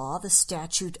its law, the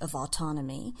Statute of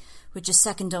Autonomy, which is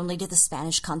second only to the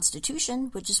Spanish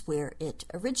Constitution, which is where it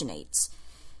originates.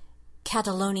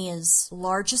 Catalonia's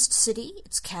largest city,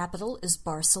 its capital, is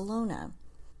Barcelona.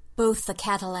 Both the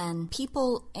Catalan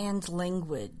people and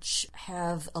language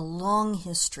have a long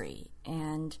history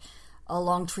and a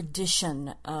long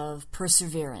tradition of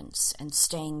perseverance and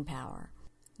staying power.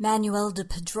 Manuel de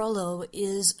Pedrolo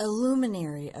is a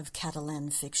luminary of Catalan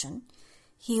fiction.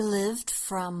 He lived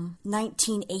from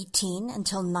 1918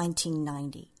 until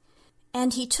 1990,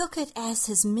 and he took it as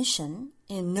his mission,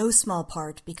 in no small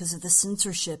part because of the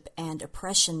censorship and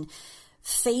oppression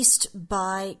faced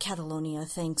by Catalonia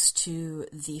thanks to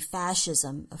the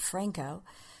fascism of Franco,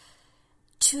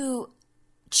 to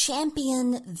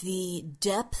champion the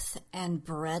depth and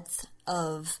breadth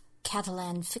of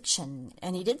Catalan fiction.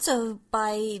 And he did so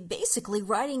by basically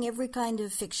writing every kind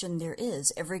of fiction there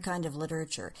is, every kind of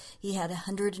literature. He had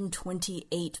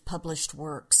 128 published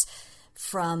works,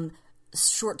 from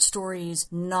short stories,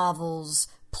 novels,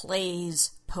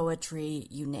 plays, poetry,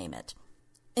 you name it.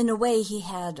 In a way, he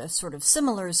had a sort of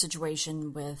similar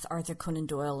situation with Arthur Conan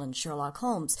Doyle and Sherlock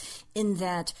Holmes, in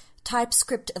that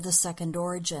Typescript of the Second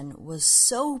Origin was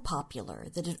so popular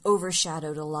that it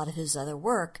overshadowed a lot of his other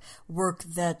work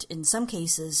that in some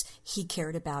cases he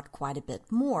cared about quite a bit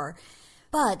more.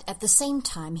 But at the same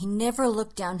time, he never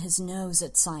looked down his nose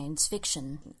at science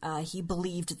fiction. He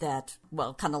believed that,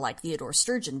 well, kind of like Theodore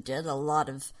Sturgeon did, a lot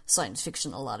of science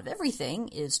fiction, a lot of everything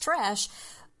is trash,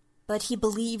 but he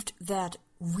believed that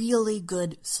really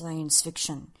good science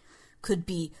fiction could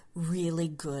be really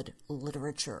good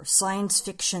literature. Science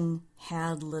fiction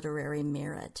had literary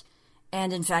merit.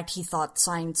 And in fact, he thought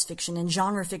science fiction and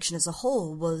genre fiction as a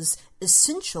whole was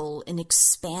essential in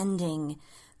expanding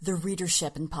the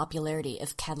readership and popularity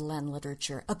of Catalan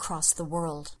literature across the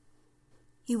world.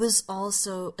 He was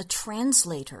also a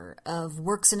translator of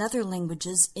works in other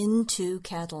languages into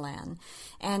Catalan,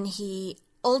 and he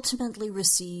ultimately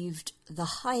received the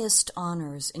highest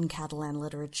honors in Catalan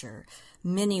literature,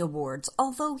 many awards,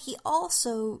 although he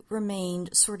also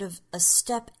remained sort of a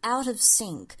step out of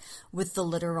sync with the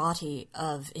literati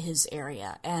of his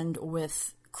area and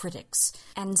with critics.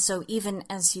 And so even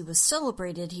as he was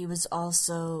celebrated, he was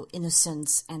also, in a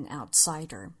sense, an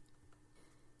outsider.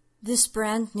 This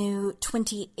brand new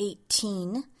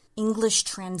 2018 English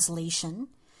translation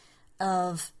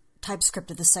of Typescript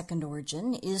of the Second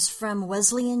Origin is from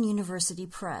Wesleyan University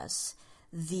Press.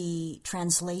 The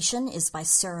translation is by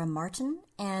Sarah Martin,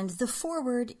 and the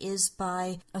foreword is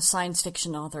by a science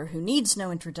fiction author who needs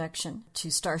no introduction to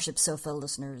StarShipSofa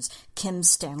listeners, Kim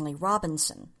Stanley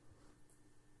Robinson.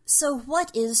 So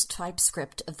what is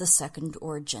Typescript of the Second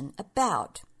Origin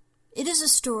about? It is a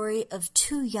story of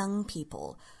two young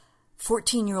people, a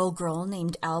 14-year-old girl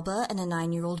named Alba and a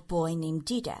 9-year-old boy named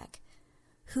Didac,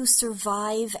 who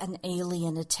survive an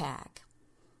alien attack.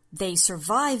 They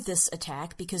survived this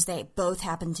attack because they both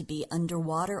happened to be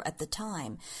underwater at the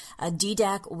time.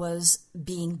 Didac was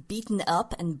being beaten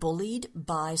up and bullied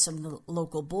by some of the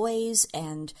local boys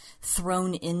and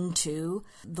thrown into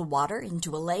the water,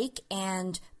 into a lake,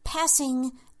 and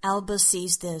passing Alba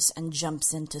sees this and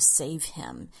jumps in to save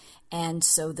him. And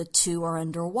so the two are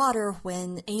underwater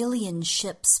when alien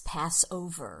ships pass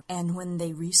over. And when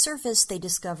they resurface, they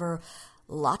discover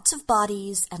lots of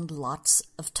bodies and lots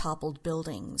of toppled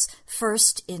buildings,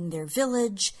 first in their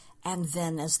village and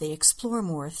then as they explore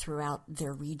more throughout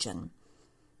their region.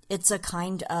 It's a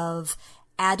kind of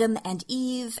Adam and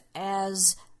Eve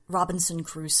as Robinson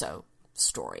Crusoe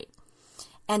story.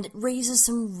 And it raises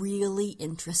some really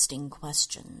interesting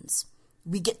questions.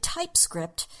 We get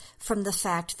typescript from the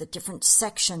fact that different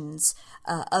sections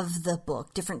of the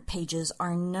book, different pages,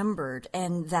 are numbered,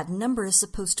 and that number is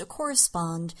supposed to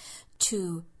correspond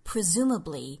to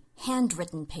presumably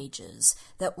handwritten pages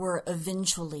that were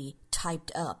eventually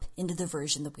typed up into the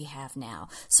version that we have now.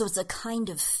 So it's a kind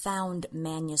of found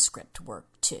manuscript work,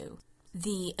 too.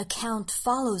 The account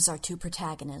follows our two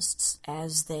protagonists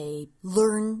as they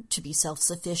learn to be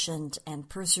self-sufficient and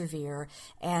persevere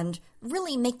and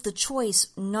really make the choice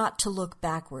not to look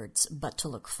backwards but to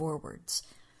look forwards.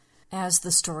 As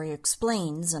the story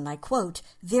explains, and I quote,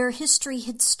 "Their history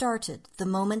had started the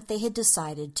moment they had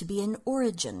decided to be an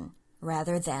origin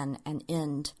rather than an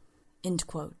end." End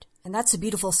quote. And that's a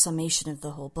beautiful summation of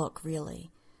the whole book,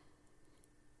 really.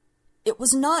 It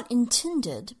was not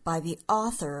intended by the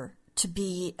author to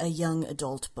be a young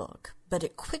adult book, but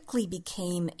it quickly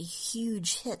became a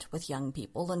huge hit with young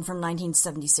people, and from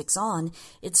 1976 on,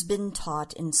 it's been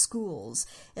taught in schools.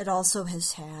 It also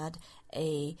has had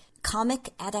a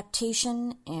comic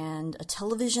adaptation and a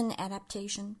television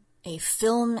adaptation, a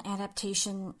film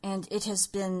adaptation, and it has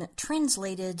been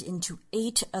translated into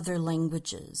 8 other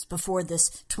languages before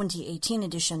this 2018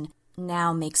 edition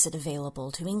now makes it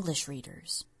available to English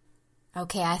readers.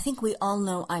 Okay, I think we all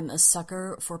know I'm a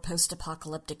sucker for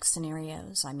post-apocalyptic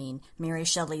scenarios. I mean, Mary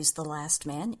Shelley's The Last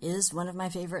Man is one of my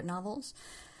favorite novels.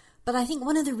 But I think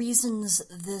one of the reasons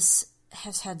this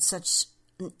has had such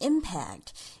an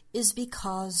impact is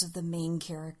because of the main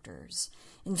characters.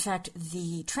 In fact,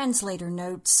 the translator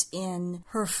notes in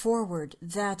her foreword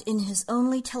that in his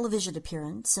only television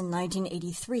appearance in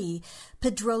 1983,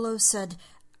 Pedrolo said,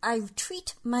 "I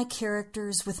treat my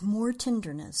characters with more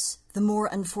tenderness, the more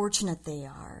unfortunate they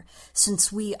are,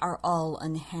 since we are all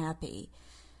unhappy."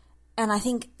 And I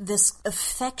think this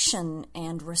affection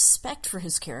and respect for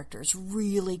his characters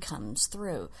really comes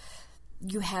through.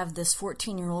 You have this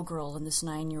 14-year-old girl and this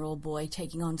 9-year-old boy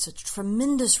taking on such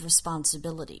tremendous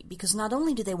responsibility, because not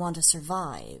only do they want to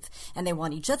survive, and they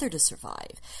want each other to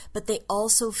survive, but they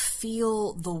also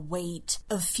feel the weight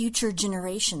of future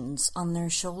generations on their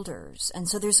shoulders. And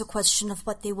so there's a question of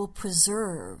what they will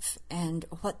preserve and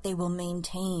what they will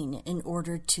maintain in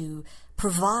order to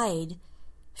provide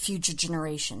future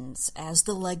generations as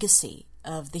the legacy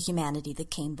of the humanity that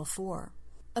came before.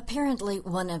 Apparently,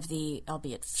 one of the,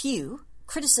 albeit few,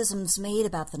 criticisms made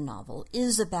about the novel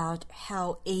is about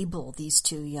how able these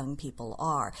two young people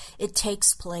are. It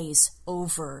takes place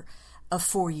over a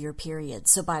 4-year period,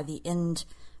 so by the end,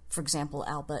 for example,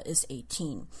 Alba is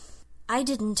 18. I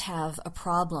didn't have a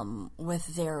problem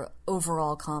with their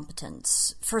overall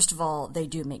competence. First of all, they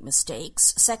do make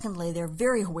mistakes. Secondly, they're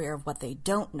very aware of what they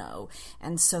don't know,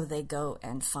 and so they go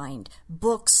and find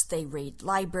books, they read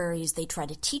libraries, they try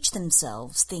to teach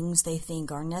themselves things they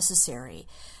think are necessary,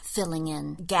 filling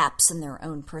in gaps in their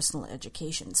own personal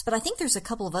educations. But I think there's a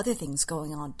couple of other things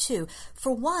going on, too.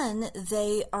 For one,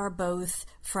 they are both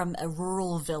from a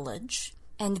rural village,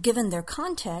 and given their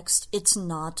context, it's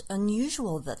not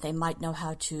unusual that they might know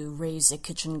how to raise a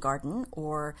kitchen garden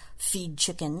or feed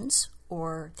chickens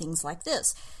or things like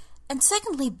this. And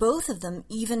secondly, both of them,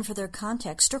 even for their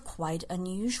context, are quite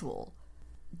unusual.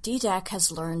 Didac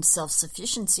has learned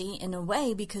self-sufficiency in a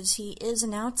way because he is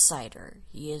an outsider.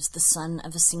 He is the son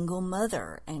of a single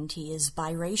mother, and he is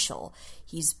biracial.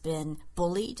 He's been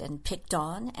bullied and picked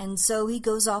on, and so he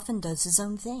goes off and does his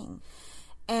own thing.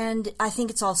 And I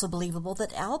think it's also believable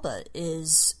that Alba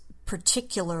is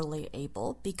particularly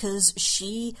able because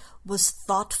she was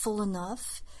thoughtful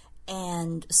enough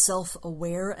and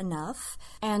self-aware enough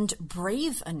and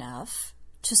brave enough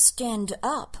to stand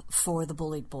up for the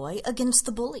bullied boy against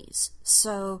the bullies.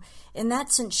 So in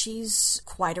that sense, she's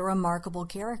quite a remarkable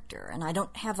character, and I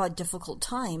don't have a difficult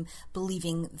time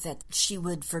believing that she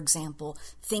would, for example,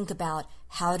 think about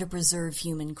how to preserve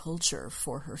human culture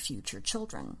for her future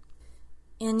children.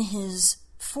 In his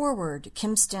foreword,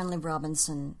 Kim Stanley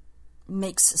Robinson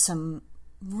makes some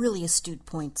really astute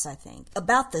points, I think,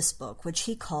 about this book, which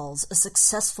he calls a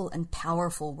successful and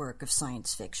powerful work of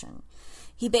science fiction.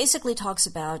 He basically talks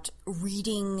about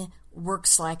reading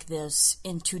works like this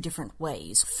in two different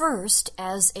ways. First,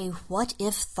 as a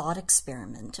what-if thought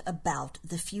experiment about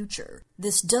the future.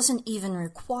 This doesn't even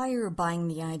require buying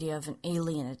the idea of an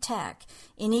alien attack.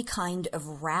 Any kind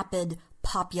of rapid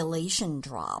population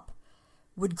drop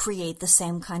would create the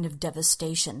same kind of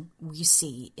devastation we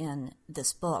see in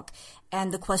this book.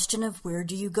 And the question of where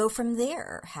do you go from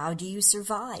there? How do you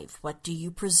survive? What do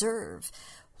you preserve?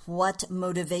 What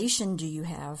motivation do you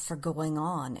have for going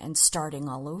on and starting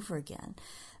all over again?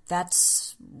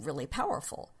 That's really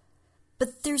powerful.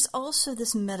 But there's also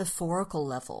this metaphorical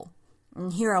level.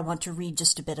 And here I want to read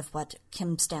just a bit of what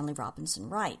Kim Stanley Robinson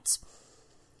writes.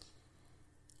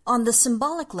 On the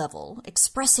symbolic level,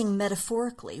 expressing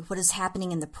metaphorically what is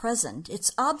happening in the present,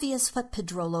 it's obvious what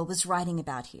Pedrolo was writing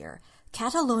about here.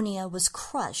 Catalonia was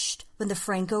crushed when the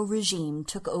Franco regime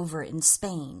took over in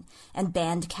Spain and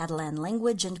banned Catalan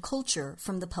language and culture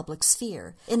from the public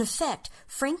sphere. In effect,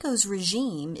 Franco's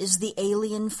regime is the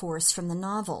alien force from the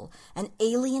novel, an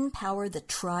alien power that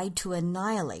tried to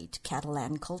annihilate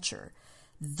Catalan culture.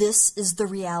 This is the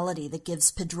reality that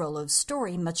gives Pedrolo's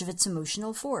story much of its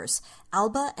emotional force.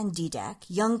 Alba and Didac,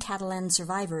 young Catalan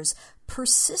survivors,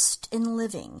 persist in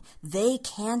living. They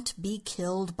can't be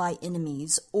killed by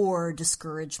enemies or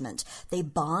discouragement. They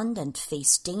bond and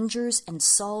face dangers and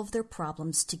solve their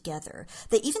problems together.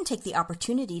 They even take the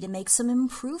opportunity to make some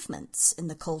improvements in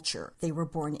the culture they were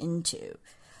born into.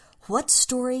 What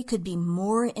story could be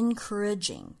more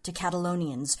encouraging to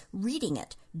Catalonians reading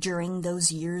it during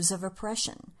those years of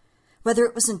oppression? Whether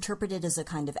it was interpreted as a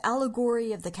kind of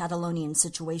allegory of the Catalonian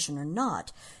situation or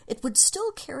not, it would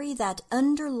still carry that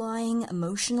underlying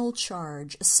emotional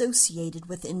charge associated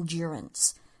with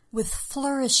endurance, with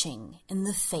flourishing in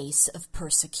the face of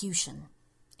persecution.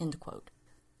 End quote.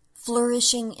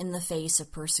 Flourishing in the face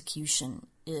of persecution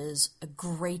is a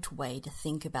great way to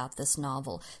think about this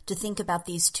novel, to think about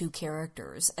these two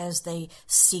characters as they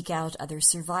seek out other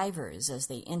survivors, as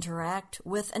they interact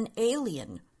with an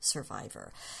alien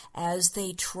survivor, as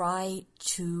they try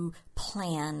to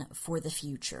plan for the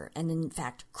future and, in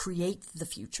fact, create the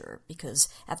future, because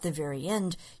at the very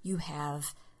end you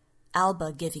have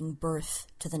Alba giving birth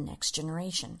to the next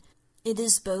generation. It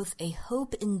is both a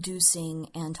hope-inducing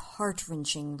and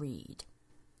heart-wrenching read.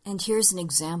 And here's an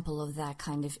example of that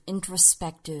kind of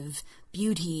introspective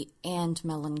beauty and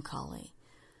melancholy.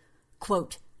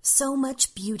 Quote, "So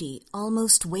much beauty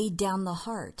almost weighed down the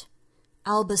heart,"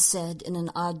 Alba said in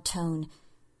an odd tone,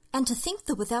 "and to think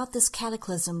that without this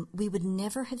cataclysm we would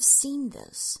never have seen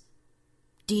this."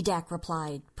 Didac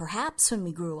replied, "Perhaps when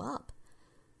we grew up."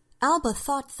 Alba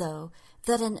thought, though,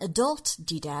 that an adult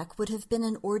Didac would have been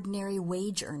an ordinary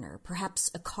wage earner, perhaps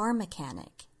a car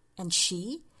mechanic. And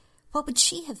she? What would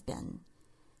she have been?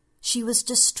 She was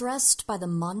distressed by the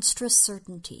monstrous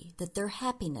certainty that their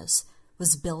happiness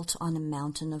was built on a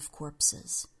mountain of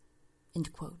corpses.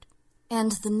 End quote.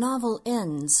 And the novel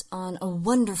ends on a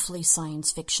wonderfully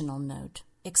science-fictional note,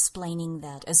 explaining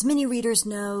that, as many readers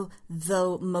know,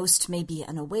 though most may be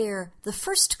unaware, the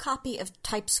first copy of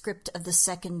TypeScript of the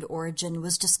Second Origin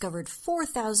was discovered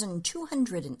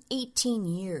 4,218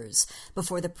 years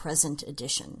before the present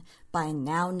edition by a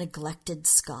now neglected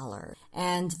scholar.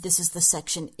 And this is the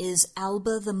section, "Is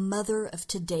Alba the mother of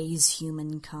today's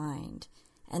humankind?"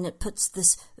 And it puts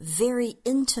this very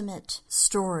intimate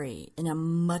story in a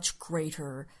much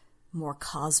greater, more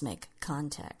cosmic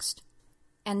context.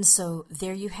 And so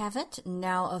there you have it,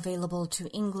 now available to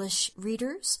English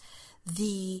readers,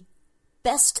 the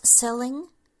best-selling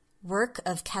work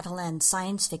of Catalan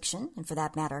science fiction, and for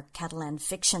that matter, Catalan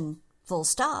fiction full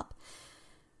stop.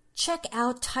 Check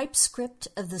out TypeScript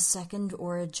of the Second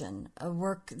Origin, a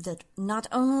work that not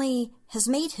only has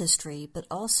made history, but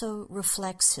also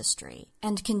reflects history,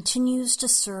 and continues to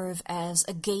serve as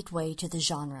a gateway to the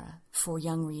genre for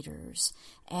young readers,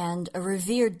 and a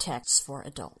revered text for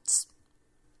adults.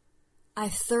 I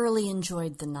thoroughly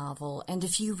enjoyed the novel, and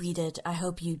if you read it, I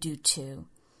hope you do too.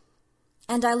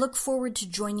 And I look forward to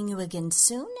joining you again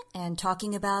soon and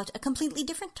talking about a completely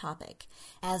different topic,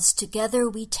 as together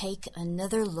we take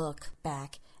another look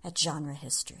back at genre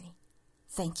history.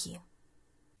 Thank you.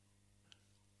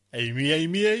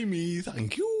 Amy,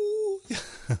 thank you.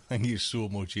 Thank you so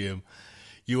much, Em.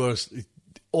 You are...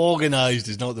 Organised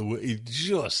is not the word. It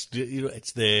just,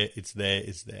 it's there.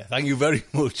 Thank you very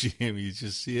much, Amy. It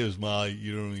just saves my,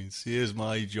 saves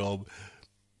my job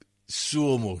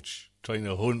so much trying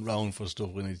to hunt round for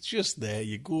stuff when it's just there.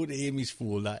 You go to Amy's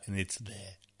folder and it's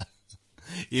there.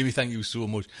 Amy, thank you so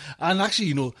much. And actually,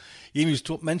 you know, Amy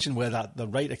was mentioned where the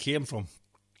writer came from.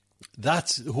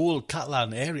 That whole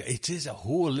Catalan area, it is a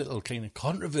whole little kind of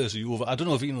controversy over. I don't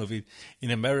know if you know if it,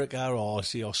 in America or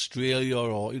say Australia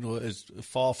or, you know, as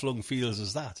far-flung fields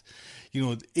as that. You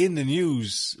know, in the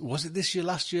news, was it this year,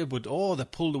 last year? But they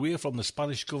pulled away from the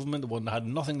Spanish government, the one that had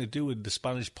nothing to do with the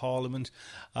Spanish Parliament,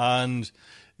 and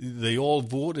they all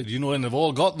voted. You know, and they've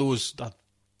all got that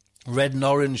red and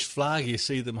orange flag. You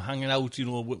see them hanging out, you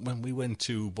know, when we went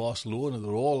to Barcelona,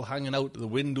 they're all hanging out the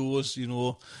windows, you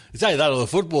know. It's either that or the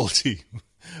football team.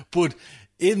 But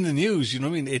in the news, you know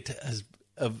what I mean, it has,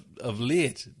 of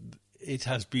late, it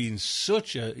has been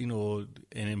such a, you know,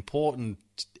 an important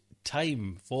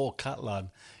time for Catalan,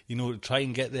 you know, to try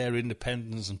and get their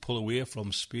independence and pull away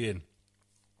from Spain.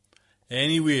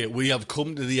 Anyway, we have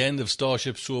come to the end of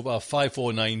Starship Sofa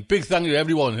 549. Big thank you to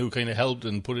everyone who kind of helped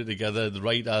and put it together. The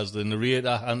writers, the narrator,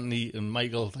 Anthony and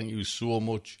Michael, thank you so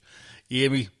much.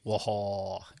 Amy,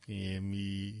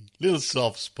 Amy, little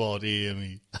soft spot,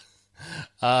 Amy.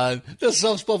 And little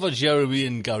soft spot for Jeremy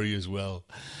and Gary as well.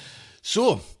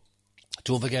 So,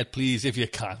 don't forget, please, if you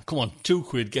can, come on,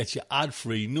 £2 gets you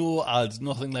ad-free, no ads,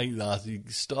 nothing like that. You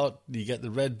get the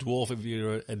Red Dwarf if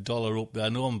you're $1 up there. I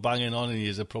know I'm banging on and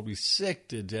you're probably sick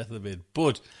to death of it,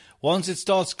 but once it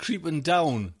starts creeping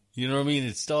down, you know what I mean,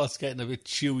 it starts getting a bit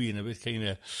chewy and a bit kind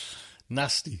of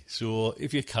nasty. So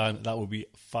if you can, that would be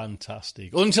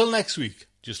fantastic. Until next week,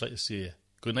 just like to say,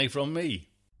 good night from me.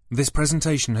 This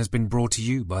presentation has been brought to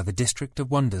you by the District of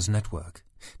Wonders Network,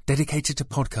 dedicated to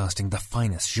podcasting the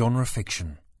finest genre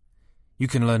fiction. You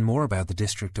can learn more about the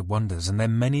District of Wonders and their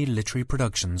many literary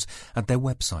productions at their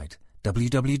website,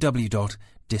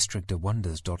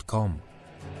 www.districtofwonders.com.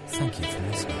 Thank you for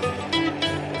listening.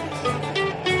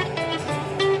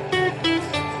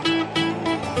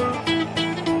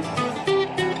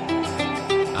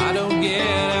 I don't get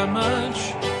out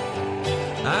much.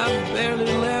 I've barely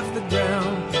left the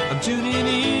ground. I'm tuning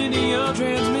into your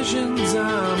transmissions.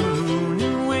 I'm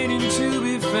mooning, waiting to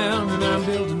be found. And I'm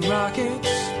building rockets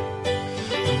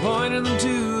and pointing them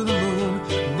to the moon.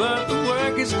 But the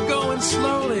work is going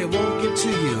slowly. Won't get to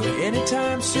you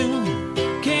anytime soon.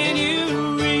 Can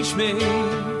you reach me?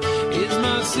 Is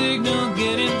my signal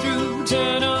getting through?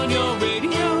 Turn on your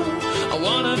radio. I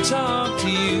want to talk to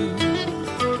you.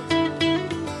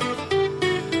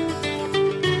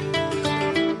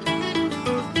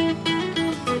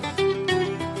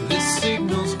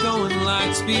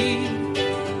 Speed.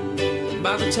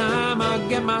 By the time I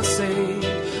get my say,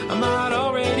 I might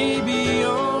already be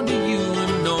on to you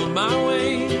and on my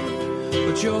way.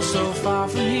 But you're so far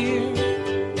from here,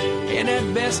 and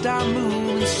at best I'm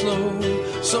moving slow.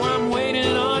 So I'm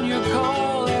waiting on your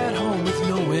call at home with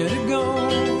nowhere to go.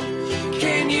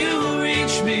 Can you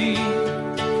reach me?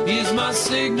 Is my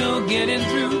signal getting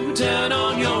through? Turn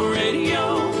on your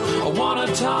radio. I wanna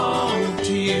talk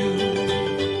to you.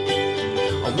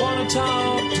 I wanna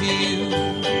talk to you.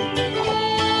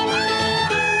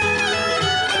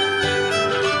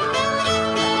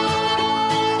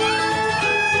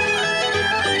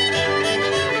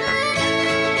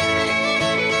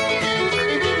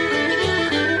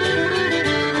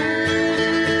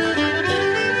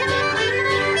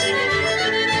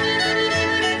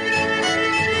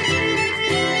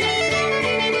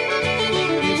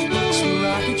 If books were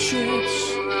rocket ships,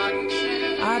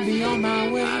 I'd be on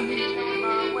my way.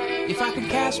 If I could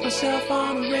cast myself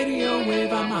on a radio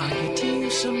wave, I might get to you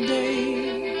someday.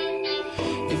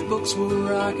 If books were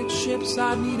rocket ships,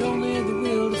 I'd need only the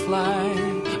will to fly.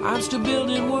 I'm still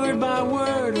building word by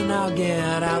word, and I'll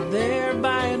get out there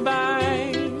by and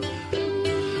by.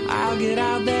 I'll get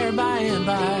out there by and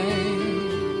by.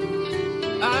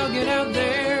 I'll get out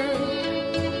there.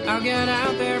 I'll get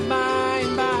out there by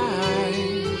and by.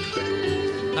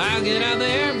 I'll get out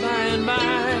there by and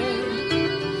by.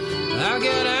 I'll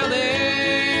get out.